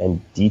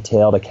and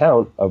detailed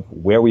account of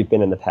where we've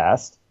been in the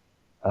past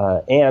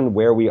and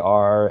where we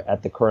are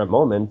at the current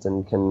moment,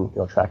 and can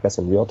track us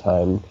in real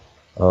time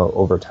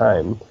over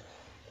time.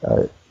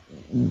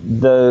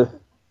 The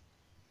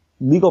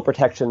legal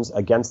protections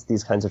against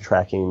these kinds of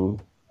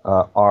tracking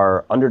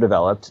are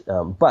underdeveloped,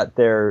 but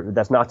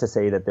that's not to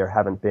say that there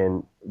haven't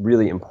been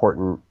really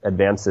important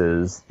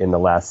advances in the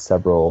last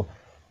several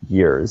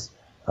years.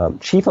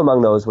 Chief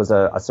among those was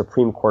a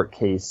Supreme Court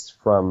case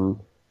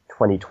from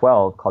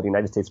 2012 called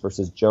United States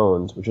versus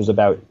Jones, which was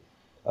about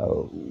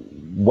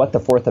what the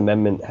Fourth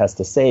Amendment has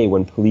to say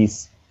when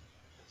police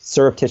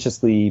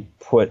surreptitiously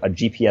put a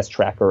GPS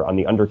tracker on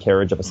the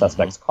undercarriage of a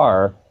suspect's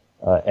car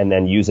and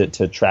then use it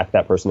to track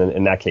that person.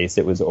 In that case,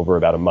 it was over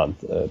about a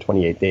month,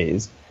 28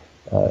 days.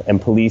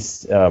 And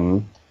police,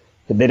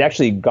 they'd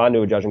actually gone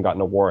to a judge and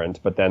gotten a warrant,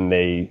 but then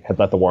they had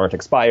let the warrant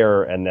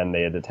expire, and then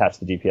they had attached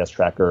the GPS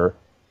tracker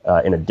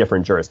in a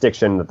different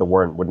jurisdiction that the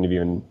warrant wouldn't have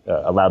even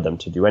allowed them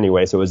to do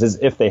anyway. So it was as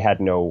if they had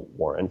no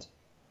warrant.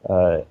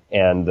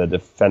 And the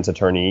defense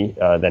attorney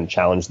then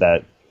challenged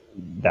that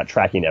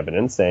tracking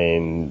evidence,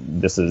 saying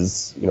this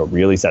is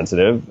really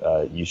sensitive.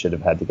 You should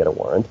have had to get a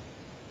warrant.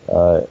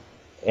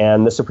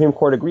 And the Supreme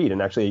Court agreed,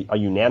 and actually a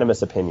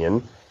unanimous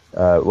opinion.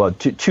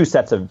 Two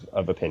sets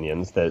of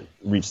opinions that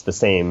reached the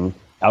same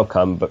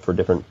outcome, but for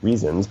different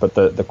reasons. But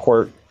the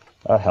court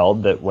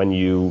held that when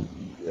you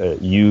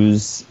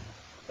use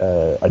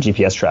a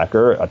GPS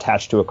tracker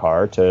attached to a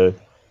car to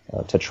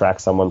track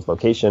someone's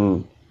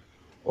location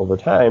over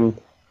time,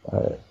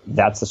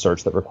 that's a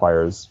search that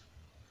requires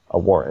a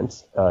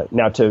warrant.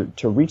 Now, to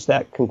reach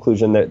that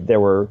conclusion, there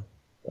were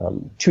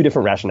two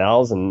different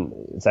rationales, and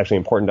it's actually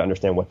important to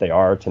understand what they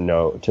are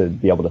to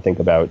be able to think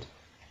about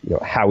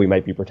how we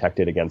might be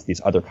protected against these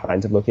other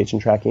kinds of location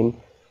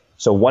tracking.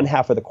 So one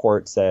half of the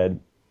court said,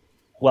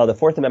 well, the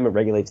Fourth Amendment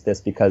regulates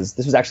this because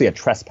this was actually a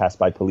trespass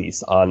by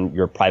police on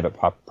your private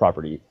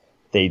property.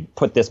 They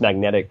put this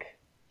magnetic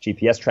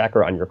GPS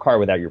tracker on your car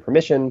without your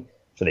permission,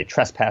 so they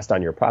trespassed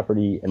on your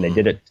property, and they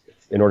did it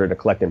in order to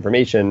collect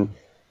information.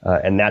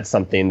 And that's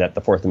something that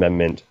the Fourth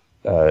Amendment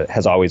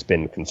has always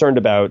been concerned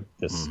about,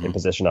 this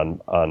imposition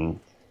on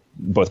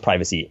both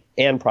privacy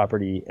and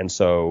property, and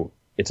so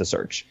it's a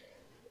search.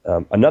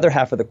 Another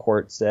half of the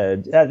court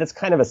said, that's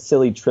kind of a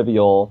silly,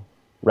 trivial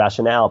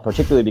rationale,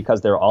 particularly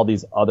because there are all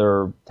these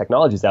other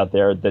technologies out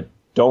there that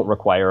don't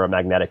require a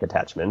magnetic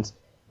attachment,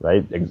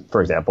 right?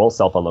 For example,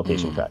 cell phone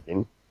location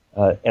tracking.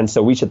 And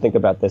so we should think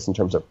about this in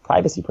terms of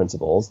privacy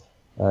principles.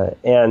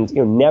 And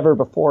never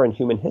before in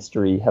human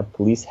history have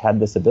police had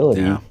this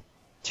ability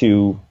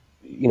to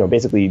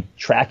basically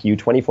track you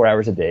 24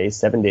 hours a day,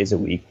 7 days a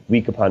week,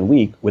 week upon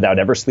week, without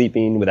ever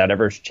sleeping, without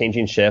ever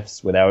changing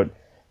shifts, without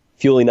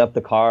fueling up the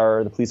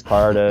police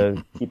car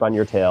to keep on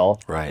your tail.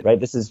 Right.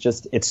 This is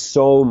it's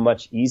so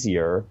much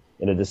easier,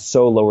 and it is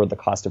so lowered the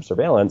cost of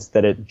surveillance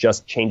that it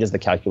just changes the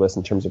calculus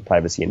in terms of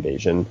privacy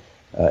invasion,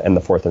 and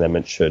the Fourth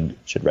Amendment should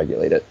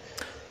regulate it.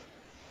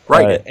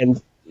 Right. And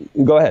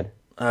go ahead.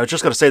 I was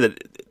just going to say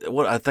that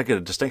what I think a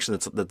distinction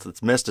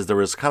that's missed is there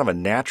was kind of a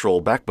natural,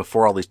 back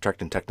before all these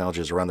tracking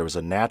technologies were around, there was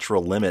a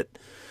natural limit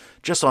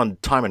just on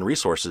time and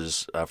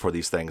resources for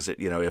these things. If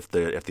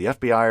the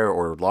FBI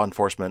or law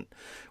enforcement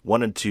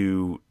wanted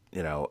to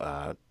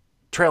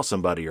trail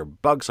somebody or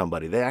bug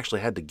somebody, they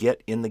actually had to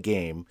get in the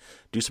game,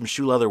 do some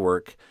shoe leather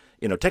work,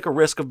 take a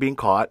risk of being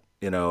caught,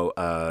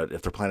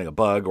 if they're planning a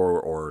bug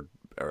or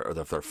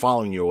if they're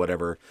following you or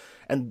whatever,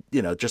 and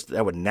just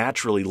that would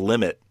naturally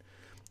limit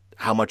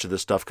how much of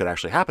this stuff could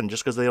actually happen,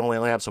 just because they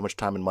only have so much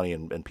time and money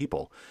and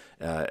people.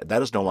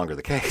 That is no longer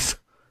the case.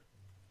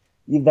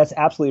 That's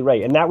absolutely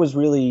right. And that was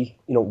really,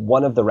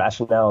 one of the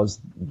rationales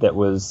that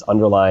was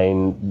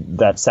underlying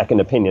that second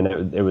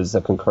opinion. It was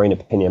a concurring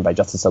opinion by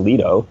Justice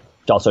Alito,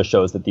 which also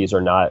shows that these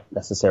are not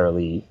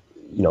necessarily,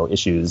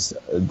 issues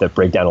that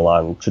break down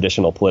along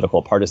traditional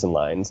political partisan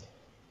lines,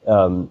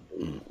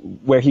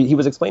 where he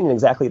was explaining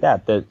exactly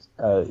that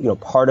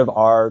part of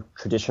our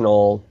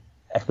traditional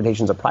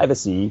expectations of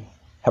privacy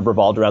have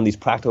revolved around these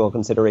practical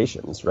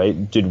considerations,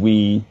 right? Did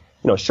we,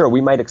 sure,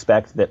 we might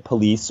expect that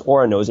police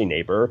or a nosy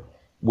neighbor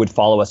would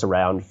follow us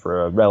around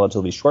for a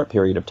relatively short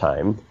period of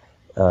time.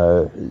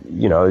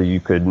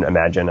 You could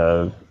imagine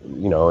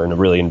in a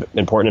really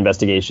important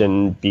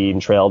investigation being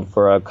trailed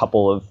for a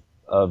couple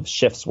of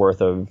shifts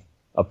worth of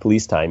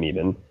police time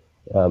even.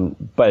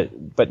 But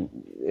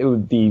it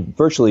would be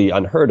virtually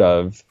unheard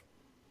of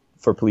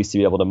for police to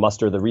be able to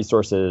muster the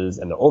resources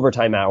and the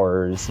overtime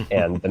hours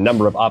and the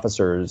number of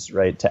officers,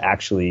 right, to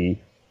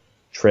actually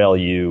trail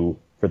you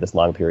for this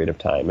long period of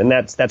time. And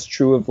that's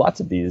true of lots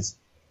of these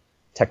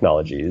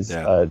technologies.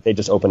 They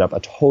just open up a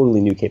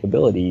totally new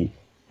capability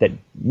that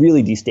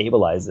really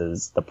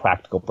destabilizes the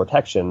practical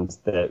protections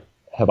that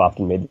have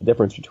often made the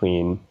difference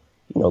between,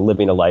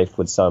 living a life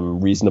with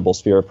some reasonable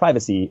sphere of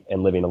privacy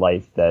and living a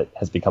life that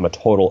has become a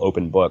total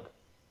open book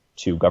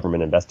to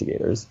government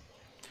investigators.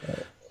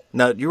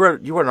 Now, you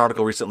wrote an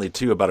article recently,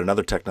 too, about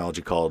another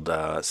technology called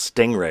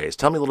Stingrays.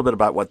 Tell me a little bit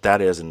about what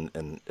that is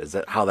and is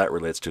that how that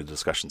relates to the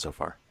discussion so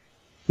far.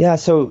 Yeah,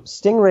 so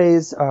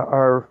Stingrays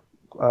are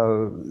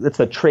it's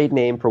a trade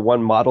name for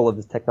one model of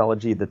this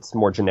technology that's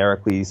more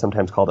generically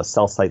sometimes called a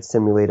cell site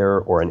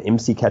simulator or an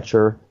IMSI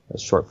catcher.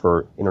 That's short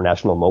for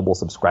International Mobile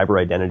Subscriber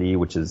Identity,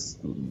 which is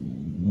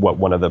what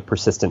one of the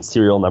persistent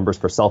serial numbers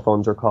for cell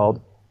phones are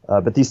called.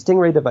 But these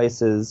Stingray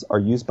devices are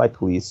used by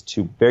police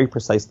to very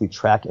precisely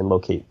track and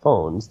locate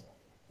phones.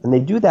 And they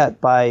do that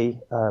by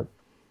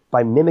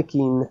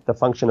mimicking the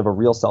function of a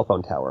real cell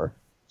phone tower.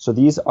 So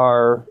these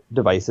are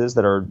devices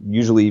that are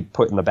usually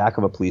put in the back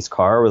of a police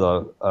car with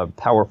a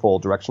powerful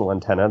directional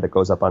antenna that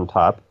goes up on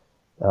top.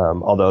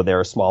 although there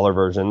are smaller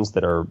versions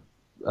that are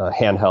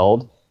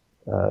handheld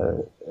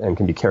and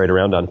can be carried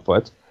around on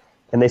foot.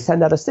 And they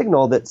send out a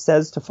signal that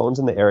says to phones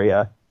in the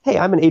area, hey,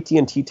 I'm an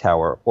AT&T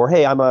tower, or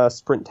hey, I'm a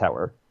Sprint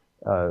tower.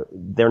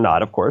 They're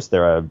not, of course.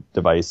 They're a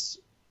device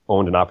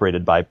owned and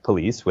operated by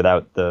police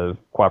without the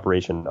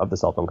cooperation of the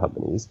cell phone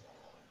companies.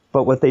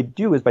 But what they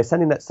do is by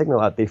sending that signal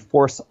out, they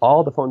force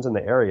all the phones in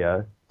the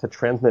area to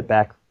transmit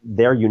back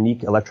their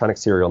unique electronic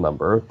serial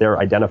number, their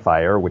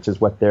identifier, which is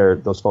what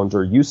those phones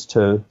are used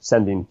to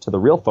sending to the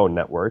real phone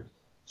network,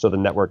 so the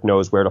network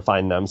knows where to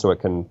find them so it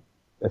can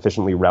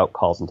efficiently route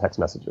calls and text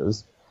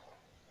messages.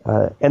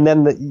 And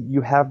then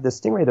you have this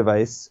Stingray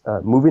device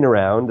moving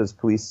around as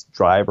police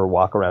drive or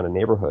walk around a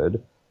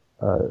neighborhood,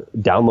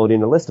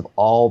 downloading a list of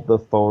all the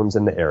phones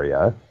in the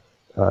area,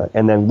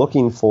 and then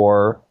looking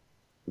for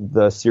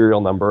the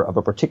serial number of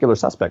a particular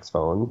suspect's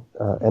phone.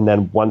 And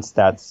then once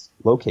that's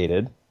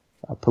located,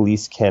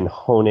 police can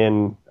hone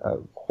in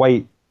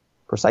quite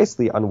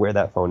precisely on where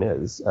that phone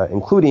is,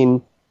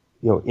 including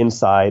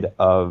inside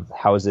of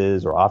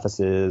houses or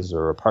offices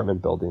or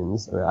apartment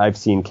buildings. I've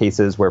seen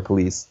cases where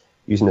police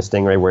using a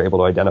Stingray were able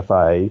to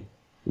identify,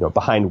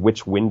 behind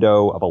which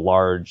window of a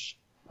large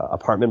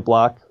apartment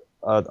block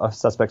a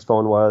suspect's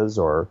phone was,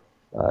 or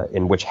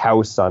in which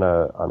house on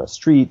a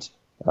street,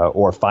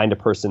 or find a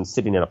person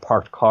sitting in a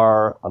parked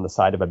car on the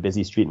side of a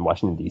busy street in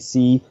Washington,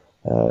 D.C.,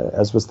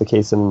 as was the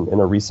case in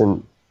a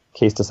recent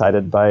case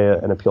decided by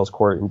an appeals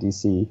court in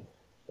D.C.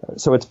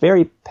 So it's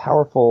very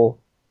powerful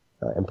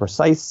and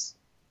precise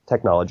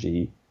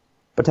technology,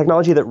 but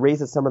technology that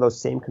raises some of those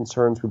same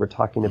concerns we were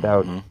talking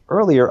about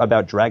earlier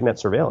about dragnet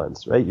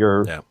surveillance, right?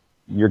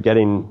 You're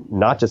getting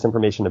not just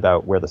information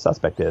about where the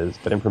suspect is,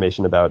 but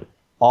information about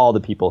all the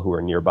people who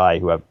are nearby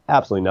who have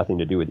absolutely nothing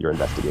to do with your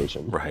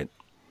investigation. Right.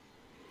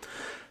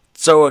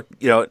 So,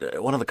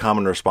 one of the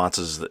common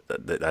responses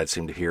that I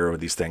seem to hear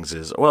with these things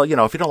is, well,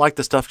 if you don't like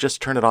this stuff,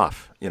 just turn it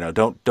off.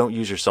 Don't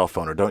use your cell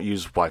phone, or don't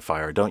use Wi-Fi,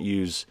 or don't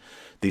use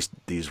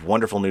these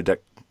wonderful new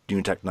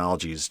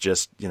technologies.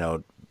 Just,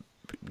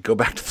 go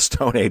back to the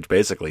Stone Age,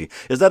 basically.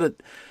 Is that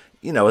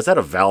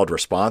a valid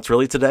response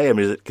really today? I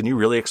mean, can you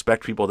really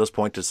expect people at this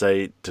point to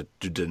say, to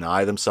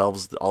deny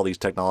themselves all these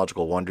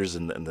technological wonders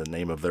in the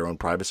name of their own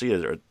privacy?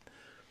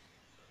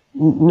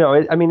 No,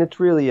 it's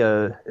really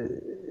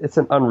it's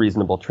an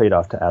unreasonable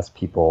trade-off to ask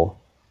people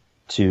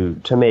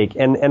to make,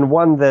 and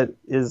one that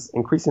is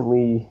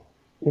increasingly,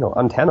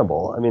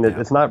 untenable. I mean,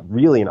 it's not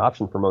really an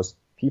option for most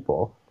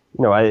people.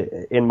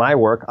 In my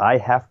work, I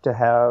have to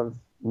have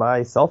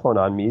my cell phone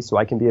on me so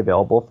I can be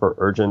available for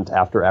urgent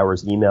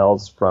after-hours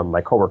emails from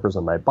my coworkers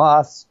and my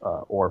boss,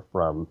 or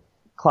from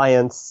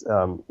clients,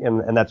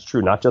 and that's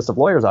true not just of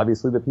lawyers,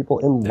 obviously, but people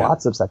in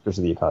lots of sectors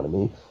of the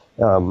economy.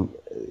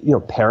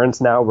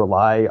 Parents now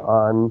rely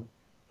on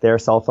their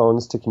cell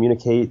phones to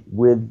communicate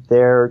with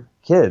their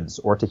kids,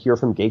 or to hear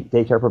from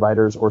daycare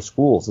providers or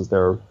schools as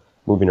they're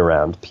moving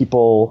around.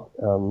 People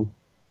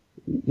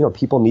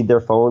need their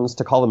phones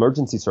to call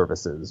emergency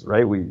services,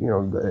 right?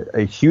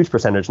 A huge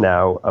percentage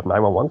now of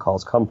 911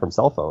 calls come from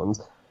cell phones,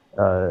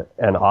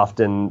 and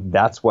often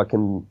that's what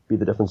can be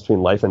the difference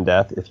between life and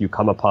death if you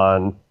come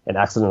upon an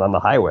accident on the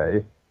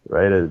highway.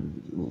 Right,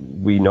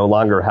 we no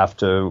longer have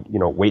to,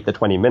 wait the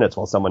 20 minutes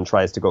while someone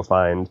tries to go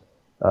find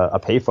a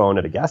payphone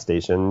at a gas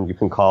station. You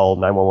can call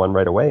 911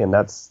 right away, and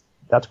that's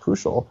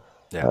crucial.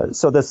 Yeah.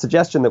 So the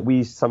suggestion that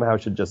we somehow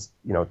should just,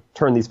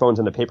 turn these phones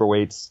into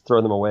paperweights,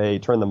 throw them away,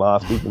 turn them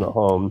off, leave them at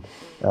home,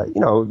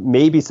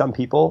 maybe some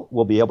people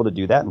will be able to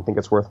do that and think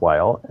it's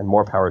worthwhile, and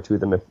more power to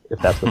them if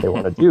that's what they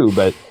want to do.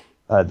 But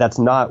that's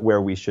not where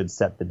we should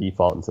set the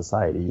default in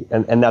society,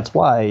 and that's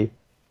why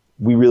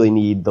we really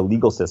need the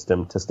legal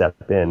system to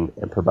step in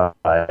and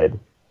provide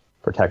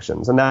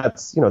protections. And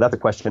that's a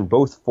question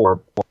both for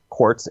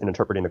courts in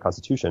interpreting the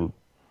Constitution,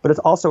 but it's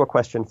also a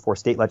question for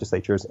state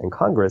legislatures and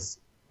Congress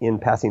in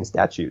passing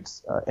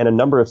statutes. And a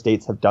number of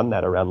states have done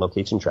that around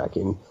location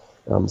tracking.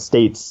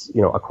 States,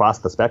 across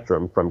the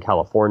spectrum from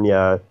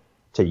California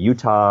to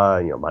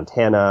Utah,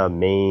 Montana,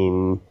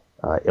 Maine,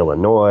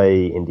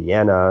 Illinois,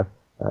 Indiana,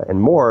 and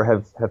more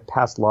have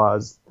passed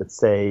laws that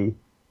say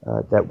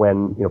that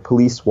when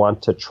police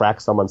want to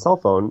track someone's cell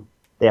phone,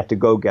 they have to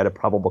go get a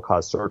probable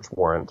cause search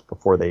warrant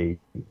before they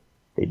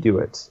do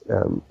it.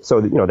 So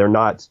they're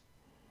not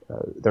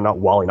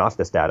walling off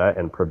this data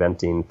and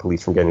preventing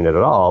police from getting it at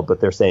all, but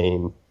they're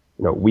saying,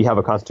 we have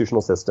a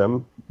constitutional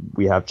system,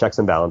 we have checks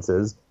and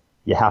balances.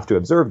 You have to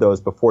observe those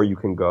before you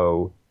can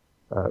go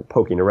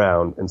poking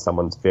around in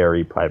someone's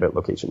very private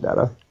location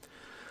data.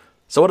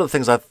 So one of the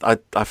things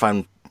I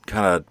find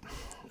kind of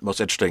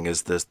most interesting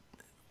is this: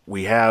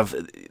 we have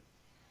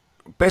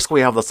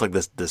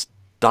this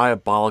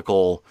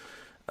diabolical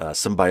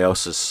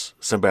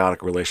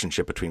symbiotic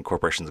relationship between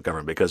corporations and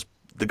government, because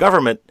the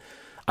government,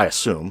 I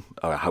assume,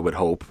 I would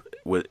hope,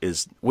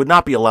 would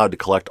not be allowed to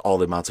collect all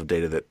the amounts of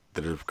data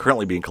that are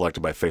currently being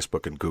collected by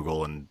Facebook and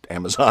Google and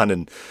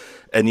Amazon,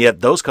 and yet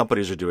those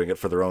companies are doing it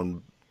for their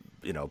own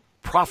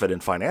profit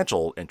and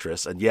financial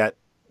interests, and yet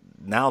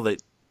now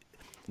that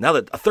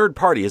a third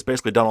party has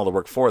basically done all the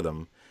work for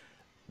them,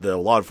 the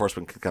law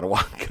enforcement can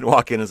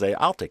walk in and say,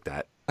 "I'll take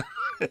that,"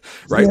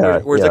 right? Yeah,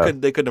 Whereas yeah.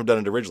 they couldn't have done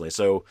it originally.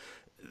 So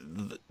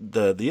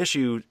the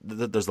issue,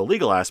 there's the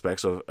legal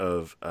aspects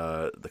of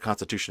the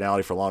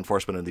constitutionality for law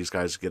enforcement and these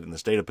guys getting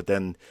this data, but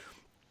then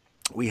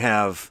we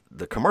have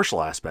the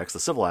commercial aspects, the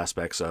civil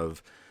aspects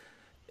of.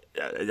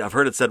 I've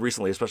heard it said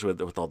recently, especially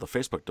with all the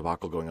Facebook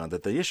debacle going on,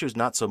 that the issue is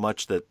not so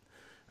much that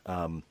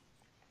that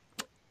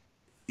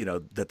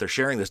they're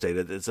sharing this data,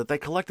 is that they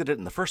collected it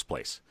in the first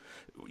place.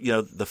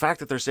 The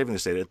fact that they're saving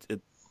this data,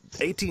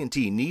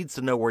 AT&T needs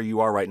to know where you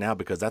are right now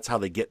because that's how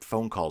they get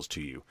phone calls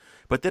to you.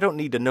 But they don't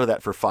need to know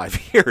that for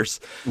 5 years.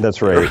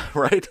 That's right.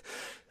 Right?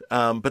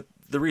 But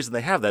the reason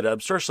they have that, I'm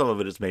sure some of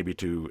it is maybe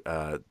to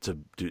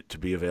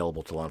be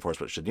available to law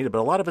enforcement should need it, but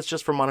a lot of it's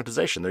just for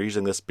monetization. They're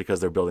using this because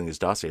they're building these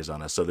dossiers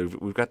on us. So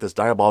we've got this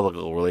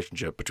diabolical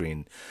relationship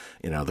between,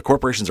 the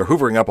corporations are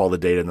hoovering up all the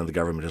data and then the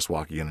government just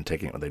walking in and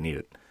taking it when they need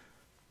it.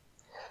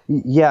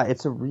 Yeah,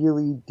 it's a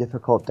really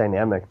difficult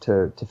dynamic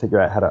to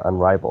figure out how to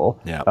unravel.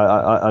 Yeah.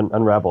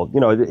 Unravel.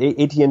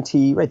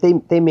 AT&T, right?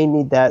 They may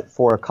need that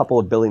for a couple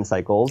of billing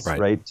cycles,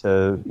 right?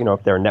 To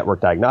if there are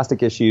network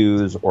diagnostic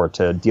issues or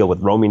to deal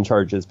with roaming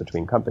charges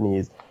between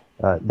companies,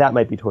 that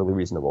might be totally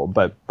reasonable.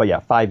 But yeah,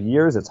 5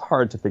 years, it's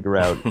hard to figure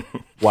out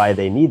why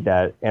they need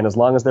that. And as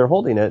long as they're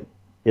holding it,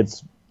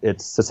 it's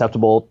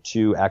susceptible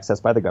to access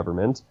by the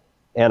government,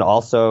 and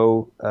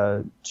also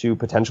to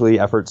potentially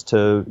efforts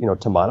to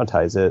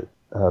monetize it.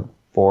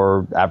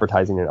 For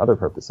advertising and other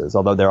purposes,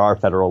 although there are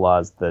federal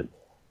laws that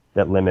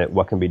limit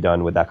what can be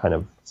done with that kind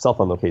of cell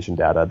phone location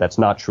data. That's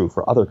not true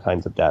for other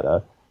kinds of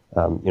data.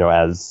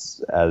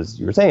 As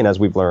you were saying, as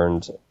we've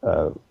learned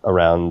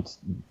around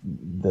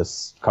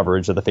this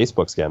coverage of the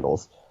Facebook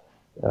scandals,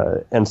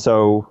 and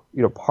so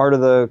part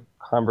of the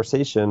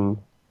conversation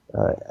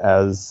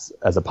as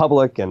a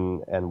public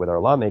and with our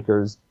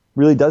lawmakers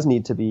really does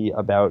need to be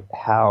about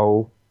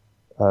how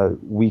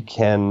we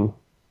can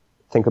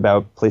think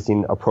about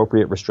placing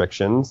appropriate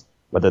restrictions,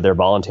 whether they're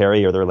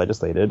voluntary or they're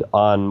legislated,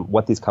 on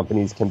what these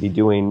companies can be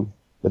doing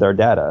with our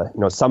data.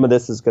 Some of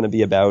this is going to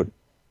be about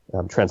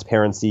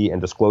transparency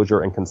and disclosure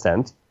and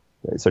consent.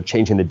 So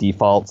changing the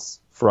defaults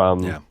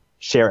from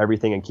share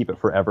everything and keep it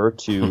forever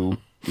to,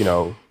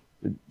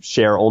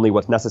 share only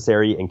what's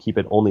necessary and keep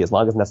it only as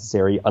long as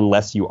necessary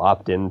unless you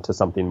opt in to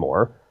something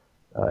more.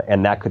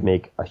 And that could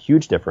make a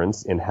huge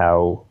difference in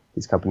how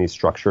these companies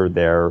structure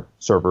their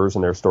servers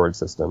and their storage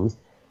systems.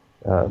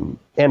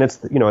 And it's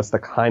the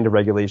kind of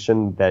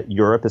regulation that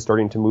Europe is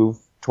starting to move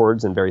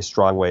towards in very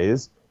strong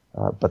ways,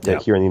 but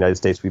that here in the United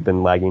States we've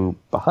been lagging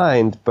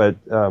behind. But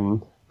I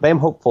am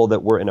hopeful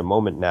that we're in a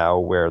moment now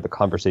where the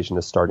conversation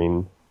is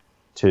starting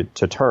to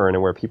turn,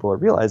 and where people are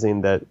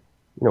realizing that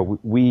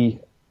we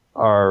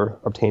are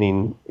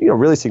obtaining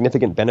really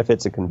significant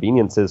benefits and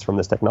conveniences from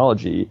this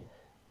technology,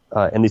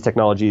 and these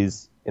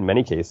technologies in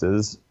many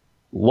cases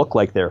look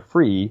like they're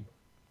free,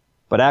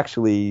 but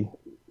actually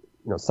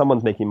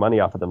someone's making money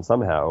off of them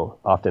somehow,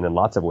 often in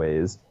lots of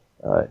ways,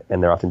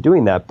 and they're often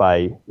doing that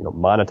by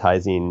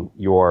monetizing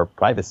your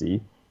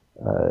privacy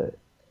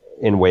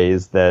in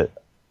ways that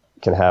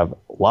can have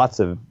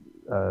lots of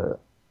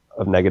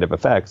negative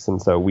effects.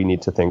 And so we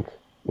need to think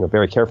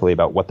very carefully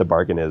about what the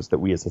bargain is that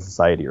we as a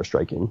society are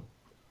striking.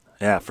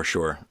 Yeah, for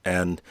sure.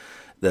 And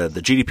the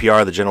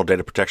GDPR, the General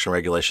Data Protection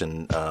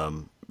Regulation,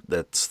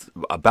 that's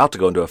about to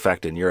go into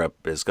effect in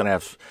Europe is going to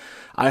have.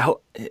 I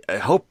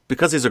hope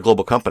because these are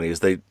global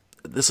companies,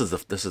 This is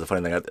the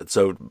funny thing.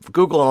 So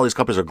Google and all these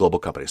companies are global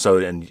companies. So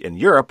in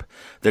Europe,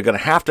 they're going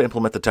to have to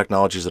implement the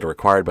technologies that are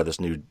required by this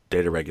new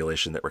data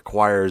regulation that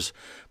requires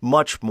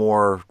much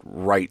more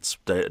rights,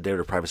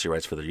 data privacy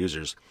rights for their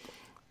users.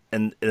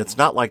 And it's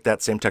not like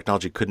that same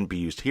technology couldn't be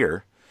used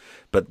here.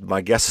 But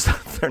my guess is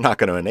that they're not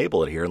going to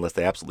enable it here unless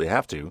they absolutely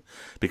have to,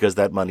 because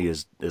that money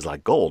is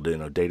like gold.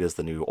 Data is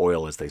the new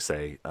oil, as they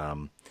say.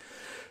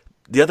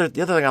 The other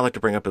thing I like to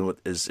bring up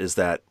is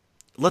that.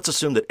 Let's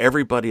assume that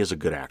everybody is a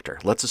good actor.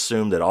 Let's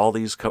assume that all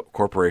these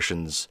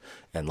corporations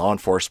and law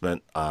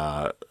enforcement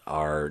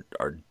are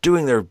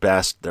doing their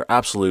best, their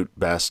absolute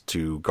best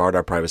to guard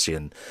our privacy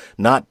and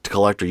not to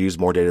collect or use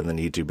more data than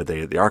they need to, but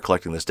they are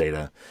collecting this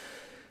data.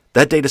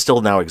 That data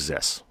still now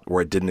exists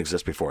where it didn't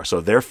exist before. So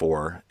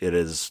therefore, it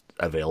is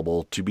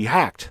available to be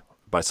hacked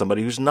by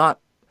somebody who's not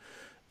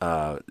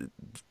part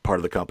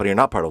of the company or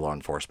not part of law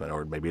enforcement,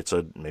 or maybe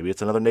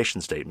it's another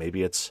nation state,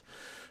 maybe it's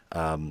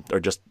or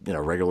just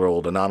regular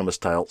old anonymous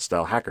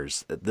style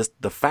hackers.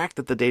 The fact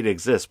that the data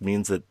exists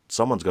means that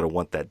someone's going to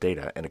want that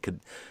data, and it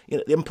could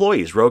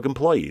rogue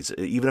employees,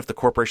 even if the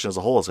corporation as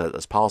a whole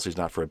has policies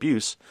not for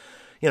abuse.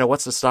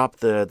 What's to stop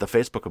the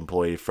Facebook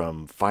employee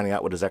from finding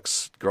out what his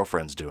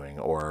ex-girlfriend's doing,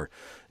 or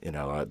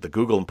the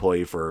Google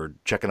employee for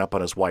checking up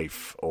on his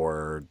wife,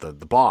 or the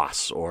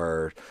boss,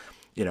 or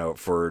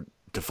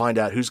to find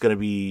out who's going to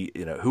be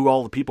who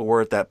all the people were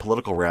at that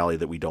political rally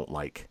that we don't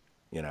like.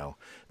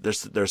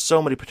 There's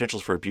so many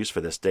potentials for abuse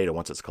for this data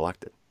once it's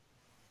collected.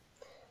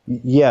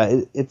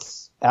 Yeah,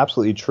 it's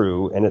absolutely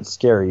true, and it's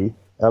scary.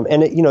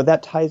 And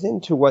that ties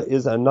into what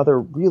is another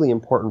really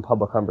important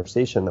public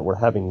conversation that we're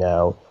having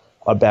now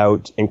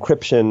about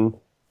encryption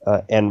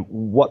and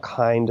what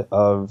kind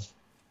of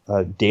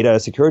data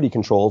security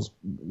controls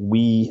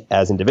we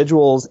as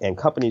individuals and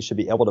companies should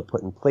be able to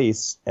put in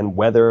place, and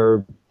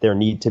whether there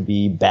need to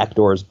be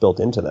backdoors built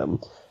into them.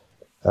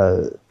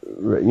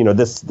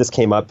 This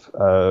came up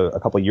a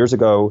couple of years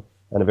ago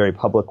in a very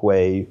public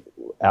way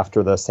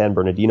after the San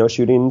Bernardino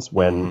shootings,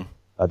 when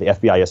the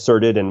FBI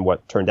asserted in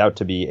what turned out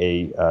to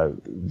be a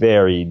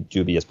very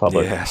dubious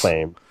public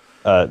claim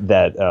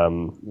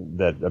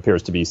that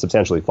appears to be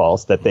substantially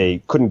false, that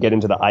they couldn't get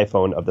into the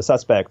iPhone of the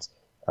suspect,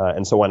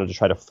 and so wanted to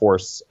try to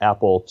force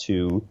Apple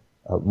to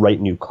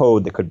write new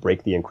code that could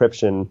break the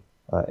encryption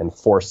and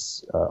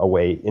force a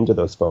way into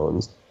those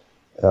phones.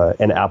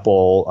 And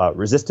Apple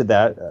resisted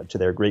that, to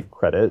their great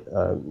credit.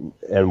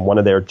 And one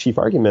of their chief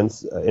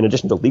arguments, in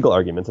addition to legal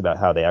arguments about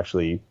how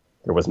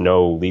there was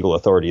no legal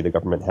authority the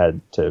government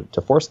had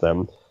to force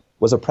them,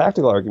 was a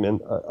practical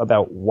argument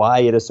about why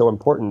it is so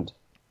important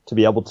to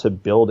be able to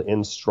build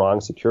in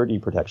strong security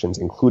protections,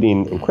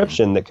 including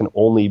encryption that can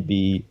only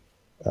be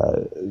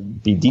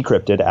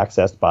decrypted,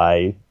 accessed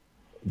by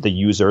the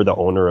user, the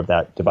owner of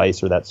that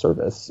device or that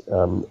service.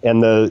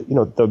 And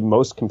the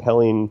most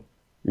compelling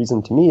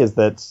reason to me is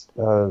that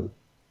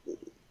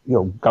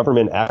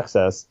government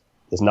access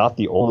is not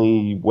the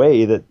only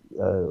way that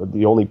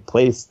the only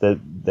place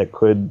that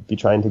could be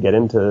trying to get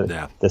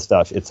into this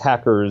stuff. It's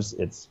hackers,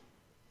 it's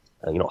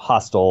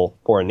hostile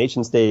foreign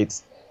nation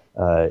states,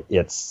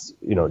 it's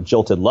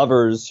jilted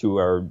lovers who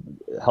are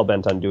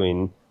hell-bent on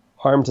doing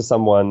harm to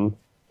someone.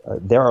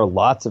 There are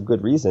lots of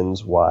good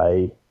reasons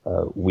why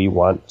we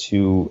want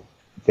to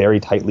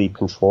very tightly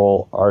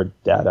control our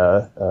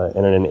data,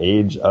 and in an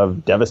age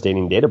of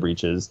devastating data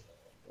breaches,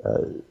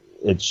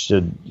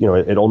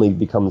 it only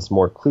becomes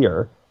more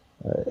clear.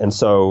 And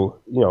so,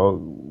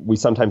 we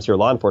sometimes hear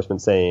law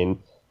enforcement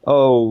saying,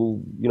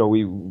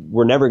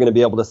 we're never going to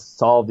be able to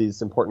solve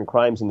these important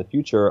crimes in the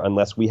future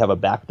unless we have a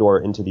backdoor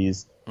into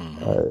these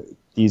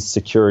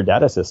secure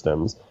data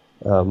systems.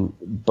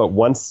 But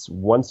once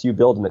you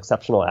build an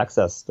exceptional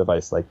access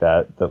device like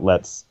that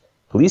lets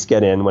police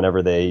get in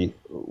whenever they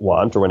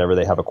want or whenever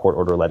they have a court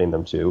order letting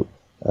them to,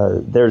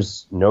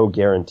 there's no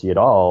guarantee at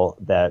all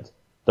that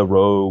the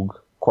rogue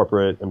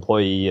corporate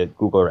employee at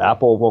Google or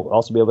Apple won't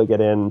also be able to get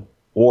in,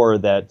 or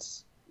that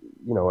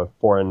a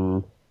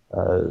foreign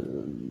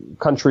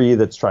country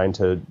that's trying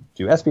to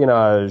do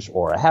espionage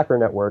or a hacker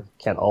network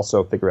can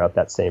also figure out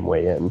that same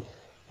way in.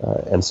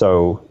 And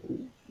so,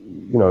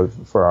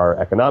 for our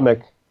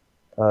economic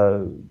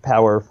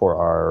power, for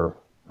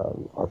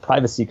our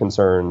privacy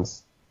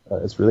concerns,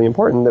 it's really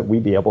important that we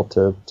be able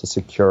to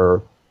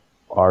secure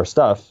our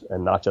stuff,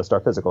 and not just our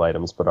physical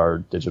items, but our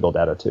digital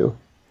data too.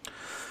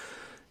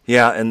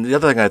 Yeah, and the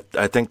other thing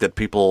I think that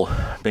people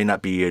may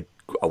not be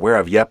aware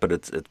of yet, but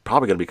it's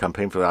probably going to become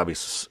painfully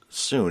obvious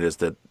soon, is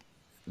that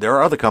there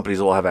are other companies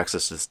that will have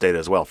access to this data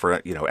as well. For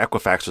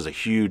Equifax was a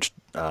huge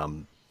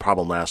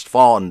problem last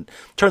fall, and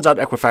it turns out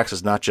Equifax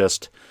is not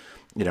just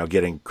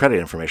getting credit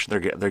information.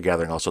 They're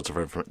gathering all sorts of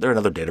information. They're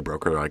another data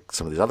broker like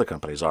some of these other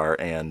companies are,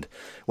 and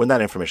when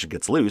that information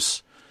gets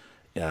loose,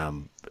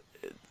 once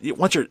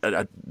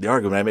the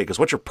argument I make is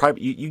once you're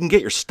private, you can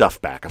get your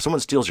stuff back. If someone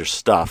steals your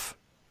stuff,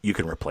 you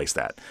can replace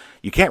that.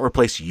 You can't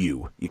replace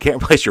you. You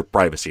can't replace your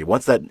privacy.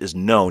 Once that is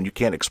known, you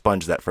can't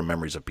expunge that from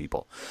memories of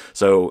people.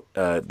 So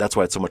that's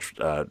why it's so much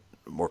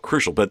more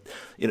crucial. But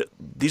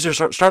these are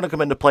starting to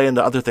come into play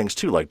into other things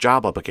too, like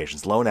job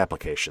applications, loan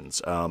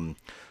applications,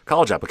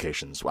 college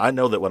applications. I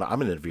know that when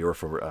I'm an interviewer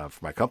for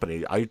my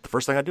company, the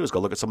first thing I do is go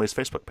look at somebody's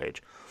Facebook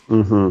page.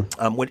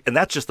 Mm-hmm. And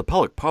that's just the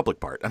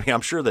public part. I mean,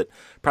 I'm sure that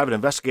private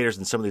investigators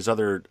and some of these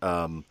other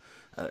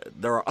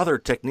there are other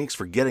techniques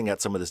for getting at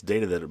some of this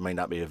data that may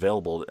not be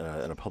available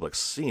in a public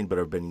scene, but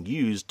have been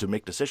used to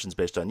make decisions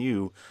based on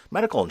you.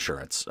 Medical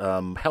insurance,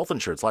 health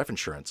insurance, life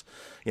insurance.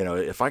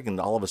 If I can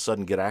all of a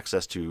sudden get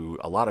access to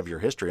a lot of your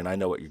history, and I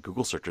know what your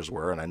Google searches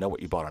were, and I know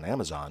what you bought on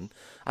Amazon,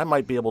 I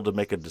might be able to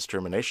make a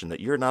determination that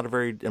you're not a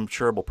very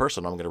insurable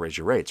person. I'm going to raise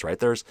your rates, right?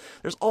 There's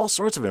all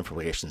sorts of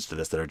implications to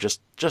this that are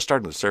just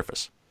starting to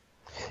surface.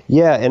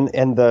 Yeah,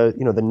 and the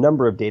the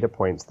number of data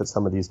points that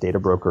some of these data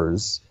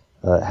brokers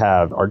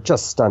have are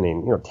just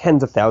stunning.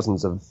 Tens of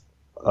thousands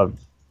of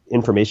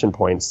information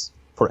points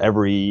for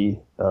every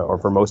or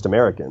for most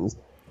Americans,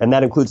 and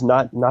that includes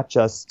not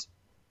just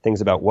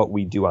things about what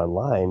we do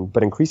online,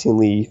 but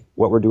increasingly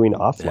what we're doing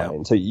offline.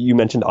 Yeah. So you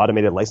mentioned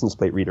automated license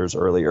plate readers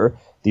earlier.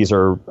 These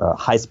are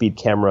high-speed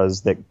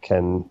cameras that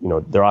can,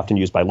 they're often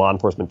used by law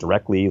enforcement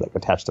directly, like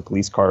attached to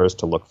police cars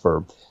to look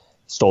for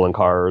stolen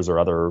cars or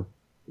other,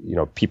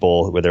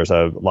 people where there's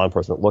a law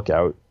enforcement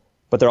lookout.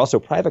 But there are also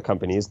private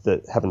companies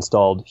that have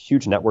installed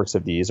huge networks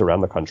of these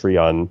around the country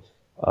on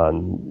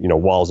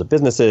walls of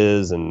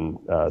businesses and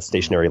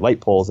stationary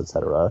light poles, et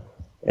cetera.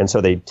 And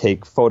so they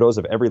take photos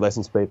of every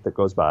license plate that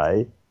goes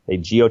by, they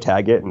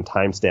geotag it and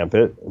timestamp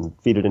it and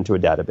feed it into a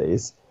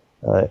database.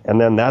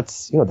 And then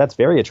that's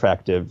very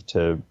attractive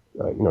to,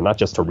 not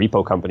just to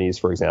repo companies,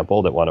 for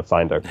example, that want to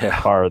find a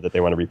car that they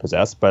want to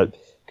repossess, but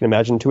you can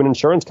imagine to an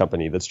insurance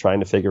company that's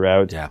trying to figure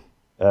out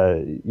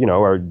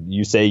or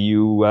you say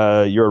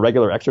you're a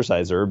regular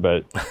exerciser,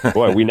 but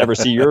boy, we never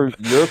see your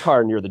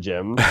car near the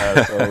gym.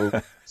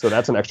 So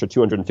that's an extra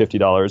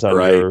 $250 on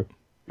right. your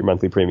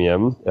monthly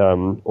premium,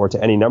 or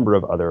to any number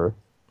of other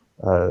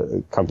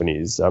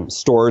companies.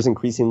 Stores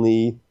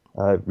increasingly,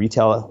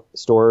 retail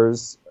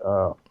stores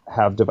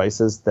have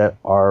devices that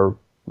are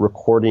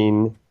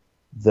recording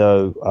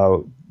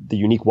the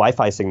unique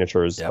Wi-Fi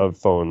signatures yep. of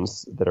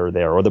phones that are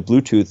there, or the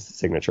Bluetooth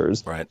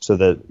signatures, right. so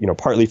that,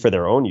 partly for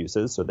their own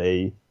uses, so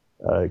they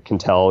can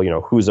tell,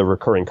 who's a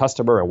recurring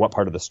customer and what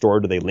part of the store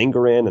do they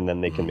linger in, and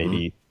then they can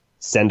maybe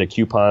send a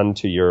coupon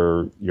to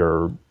your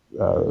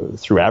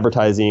through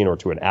advertising or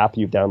to an app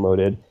you've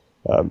downloaded.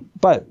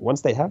 But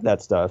once they have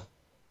that stuff,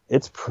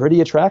 it's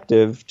pretty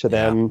attractive to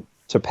them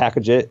to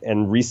package it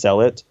and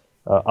resell it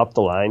up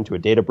the line to a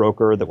data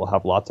broker that will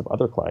have lots of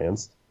other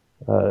clients.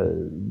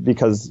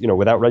 Because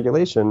without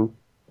regulation,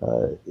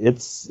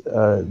 it's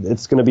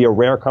going to be a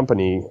rare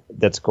company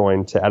that's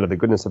going to, out of the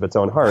goodness of its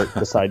own heart,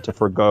 decide to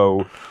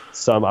forgo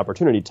some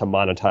opportunity to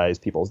monetize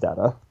people's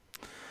data.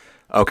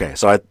 Okay,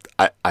 so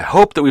I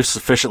hope that we've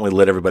sufficiently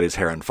lit everybody's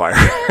hair on fire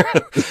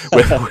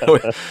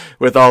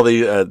with all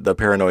the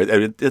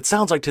paranoia. It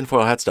sounds like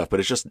tinfoil hat stuff, but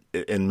it's just,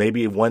 and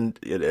maybe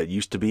it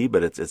used to be,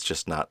 but it's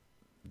just not.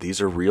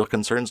 These are real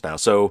concerns now.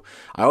 So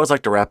I always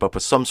like to wrap up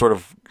with some sort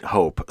of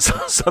hope,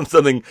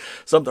 something,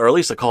 or at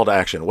least a call to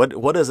action.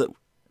 What is it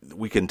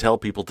we can tell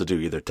people to do,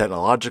 either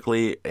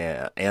technologically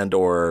and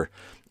or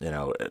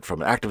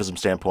from an activism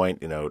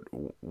standpoint?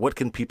 What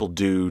can people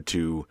do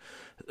to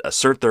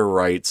assert their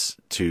rights,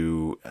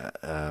 to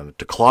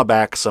claw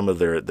back some of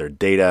their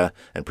data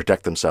and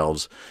protect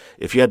themselves?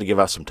 If you had to give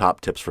us some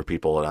top tips for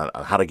people on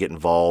how to get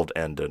involved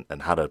and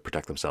how to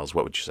protect themselves,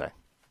 what would you say?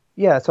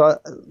 Yeah, so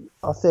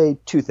I'll say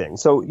two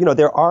things. So,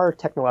 there are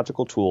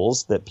technological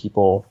tools that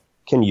people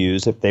can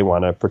use if they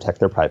want to protect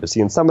their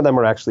privacy, and some of them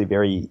are actually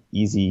very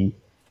easy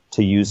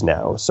to use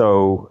now.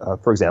 So,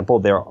 for example,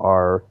 there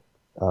are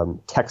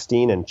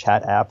texting and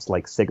chat apps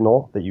like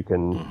Signal that you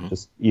can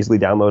just easily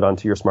download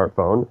onto your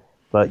smartphone.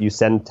 But you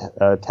send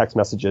text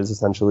messages,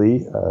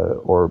 essentially,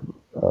 or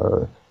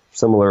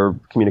similar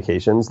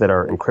communications that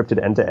are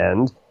encrypted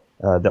end-to-end,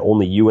 that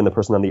only you and the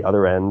person on the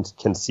other end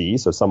can see.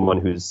 So someone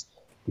who's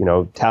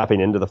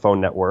tapping into the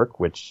phone network,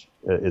 which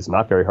is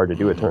not very hard to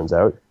do, it turns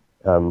out,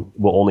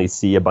 will only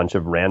see a bunch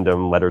of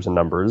random letters and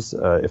numbers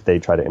if they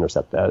try to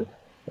intercept that.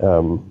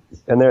 And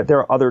there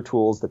are other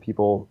tools that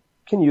people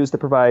can use to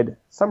provide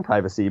some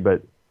privacy,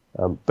 but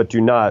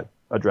do not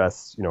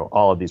address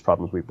all of these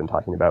problems we've been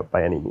talking about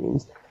by any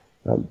means.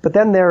 But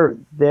then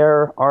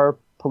there are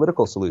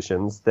political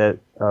solutions that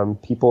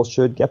people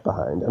should get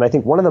behind. And I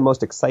think one of the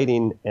most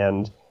exciting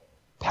and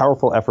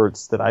powerful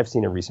efforts that I've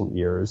seen in recent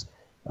years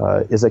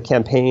is a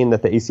campaign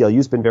that the ACLU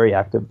has been very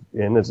active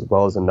in, as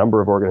well as a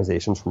number of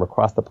organizations from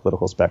across the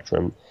political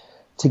spectrum,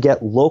 to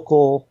get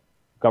local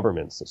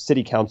governments, so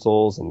city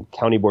councils and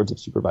county boards of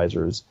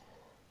supervisors,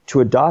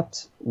 to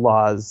adopt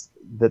laws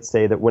that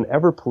say that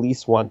whenever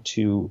police want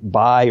to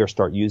buy or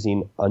start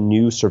using a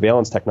new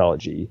surveillance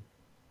technology,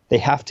 they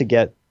have to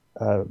get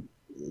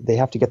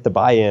the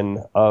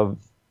buy-in of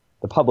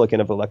the public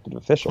and of elected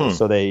officials.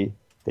 So they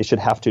should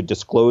have to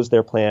disclose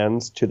their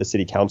plans to the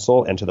city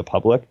council and to the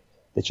public.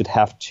 They should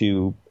have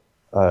to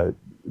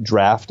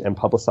draft and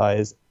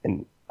publicize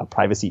a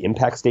privacy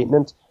impact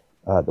statement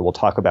that will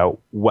talk about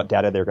what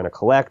data they're going to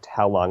collect,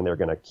 how long they're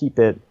going to keep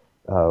it,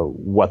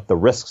 what the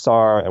risks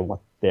are, and what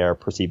their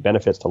perceived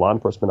benefits to law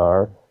enforcement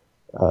are.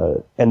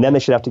 And then they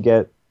should have to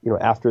get,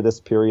 after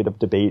this period of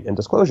debate and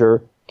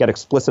disclosure, get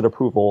explicit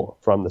approval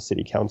from the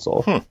city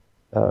council.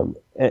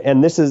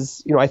 And this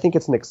is, I think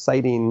it's an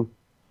exciting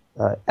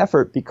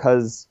effort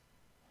because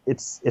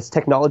it's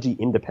technology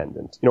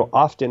independent.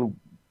 Often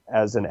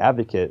as an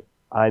advocate,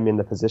 I'm in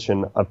the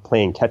position of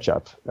playing catch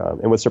up.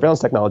 And with surveillance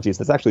technologies,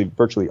 that's actually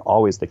virtually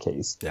always the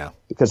case. Yeah.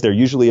 Because they're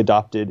usually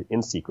adopted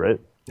in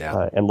secret.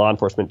 Yeah. And law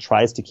enforcement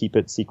tries to keep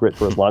it secret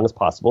for as long as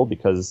possible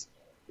because,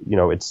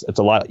 it's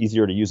a lot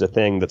easier to use a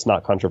thing that's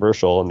not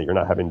controversial and that you're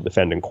not having to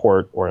defend in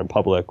court or in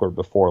public or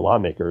before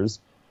lawmakers.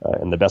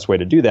 And the best way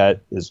to do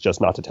that is just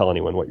not to tell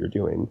anyone what you're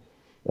doing.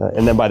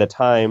 And then by the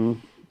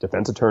time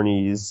defense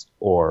attorneys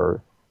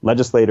or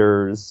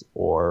legislators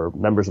or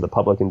members of the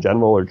public in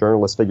general or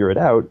journalists figure it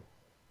out,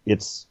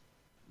 it's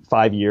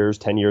 5 years,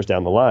 10 years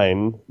down the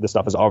line, this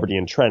stuff is already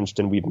entrenched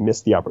and we've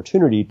missed the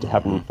opportunity to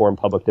have an informed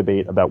public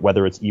debate about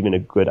whether it's even a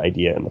good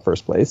idea in the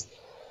first place.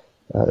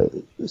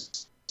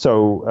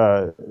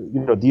 So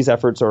these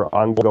efforts are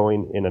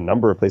ongoing in a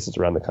number of places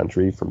around the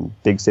country, from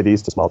big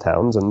cities to small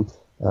towns. And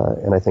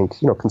I think,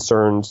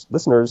 concerned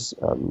listeners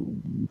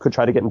could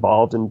try to get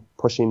involved in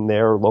pushing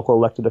their local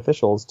elected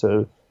officials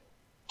to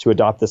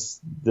adopt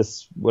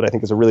this what I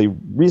think is a really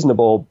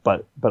reasonable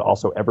but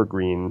also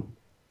evergreen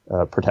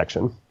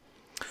protection.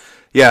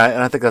 Yeah,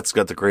 and I think that's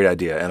a great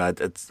idea. And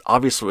it's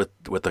obvious with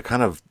the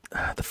kind of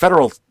the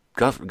federal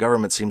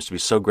government seems to be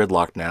so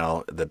gridlocked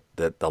now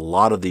that a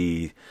lot of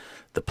the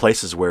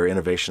places where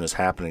innovation is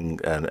happening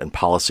and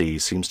policy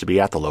seems to be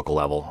at the local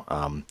level.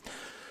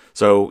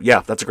 So,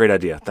 yeah, that's a great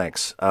idea.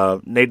 Thanks.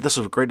 Nate, this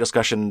was a great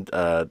discussion.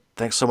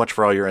 Thanks so much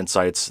for all your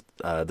insights.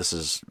 This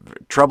is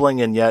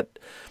troubling and yet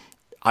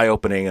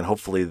eye-opening, and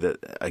hopefully, the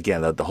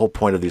whole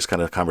point of these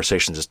kind of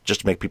conversations is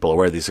just to make people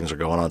aware these things are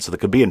going on so they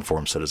could be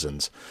informed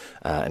citizens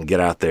and get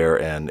out there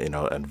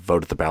and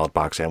vote at the ballot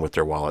box and with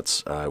their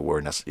wallets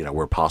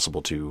where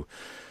possible to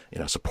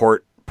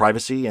support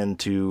privacy and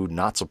to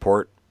not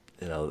support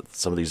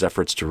some of these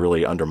efforts to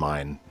really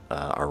undermine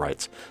our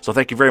rights. So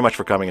thank you very much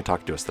for coming and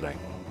talking to us today.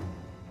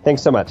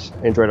 Thanks so much.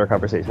 I enjoyed our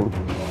conversation.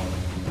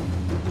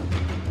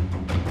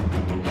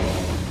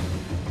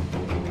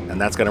 And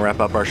that's going to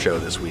wrap up our show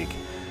this week.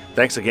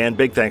 Thanks again.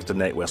 Big thanks to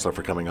Nate Wessler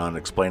for coming on and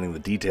explaining the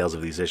details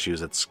of these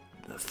issues. It's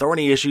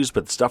thorny issues,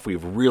 but stuff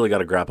we've really got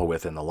to grapple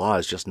with, and the law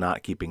is just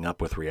not keeping up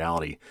with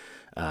reality.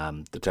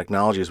 The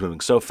technology is moving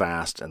so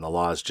fast, and the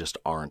laws just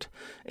aren't.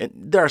 And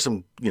there are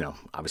some,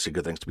 obviously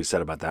good things to be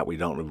said about that. We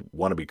don't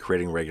want to be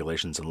creating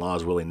regulations and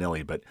laws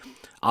willy-nilly, but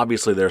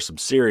obviously there are some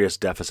serious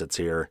deficits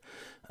here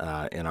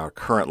in our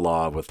current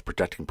law with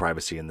protecting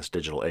privacy in this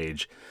digital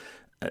age.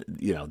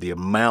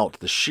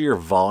 The sheer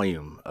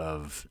volume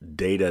of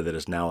data that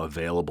is now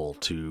available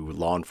to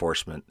law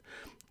enforcement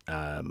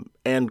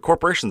and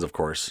corporations, of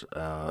course,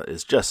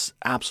 is just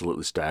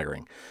absolutely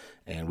staggering.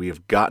 And we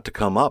have got to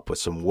come up with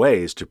some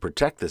ways to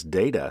protect this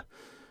data,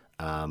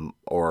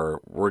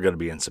 or we're going to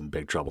be in some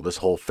big trouble. This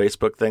whole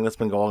Facebook thing that's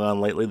been going on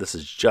lately, this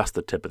is just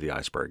the tip of the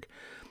iceberg.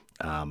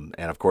 And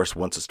of course,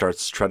 once it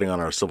starts treading on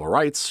our civil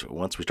rights,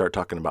 once we start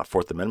talking about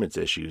Fourth Amendment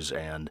issues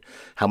and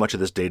how much of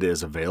this data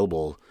is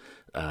available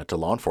to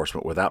law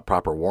enforcement without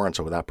proper warrants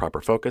or without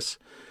proper focus,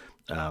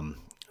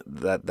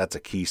 that's a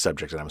key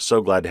subject. And I'm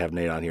so glad to have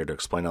Nate on here to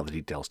explain all the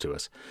details to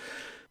us.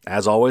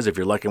 As always, if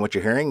you're liking what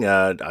you're hearing,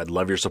 I'd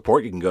love your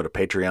support. You can go to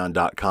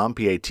patreon.com,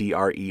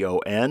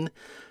 patreon.com.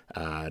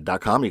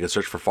 You can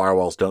search for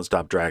Firewalls Don't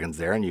Stop Dragons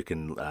there, and you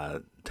can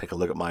take a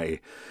look at my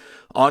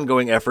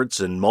ongoing efforts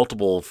in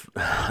multiple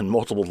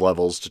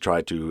levels to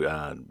try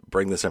to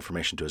bring this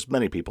information to as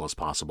many people as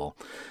possible.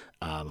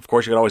 Of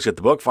course, you can always get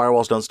the book,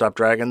 Firewalls Don't Stop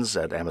Dragons,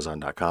 at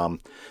Amazon.com.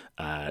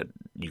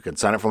 You can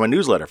sign up for my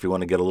newsletter if you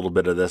want to get a little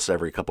bit of this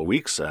every couple of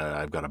weeks.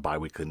 I've got a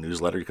bi-weekly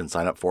newsletter. You can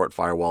sign up for it,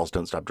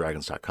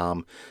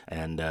 firewallsdon'tstopdragons.com.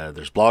 And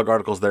there's blog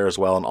articles there as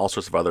well and all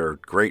sorts of other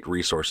great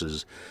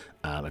resources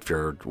if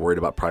you're worried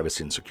about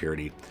privacy and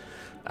security.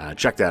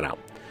 Check that out.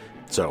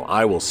 So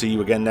I will see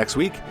you again next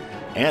week.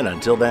 And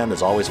until then,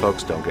 as always,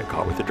 folks, don't get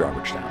caught with your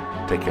drawbridge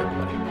down. Take care,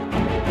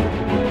 everybody.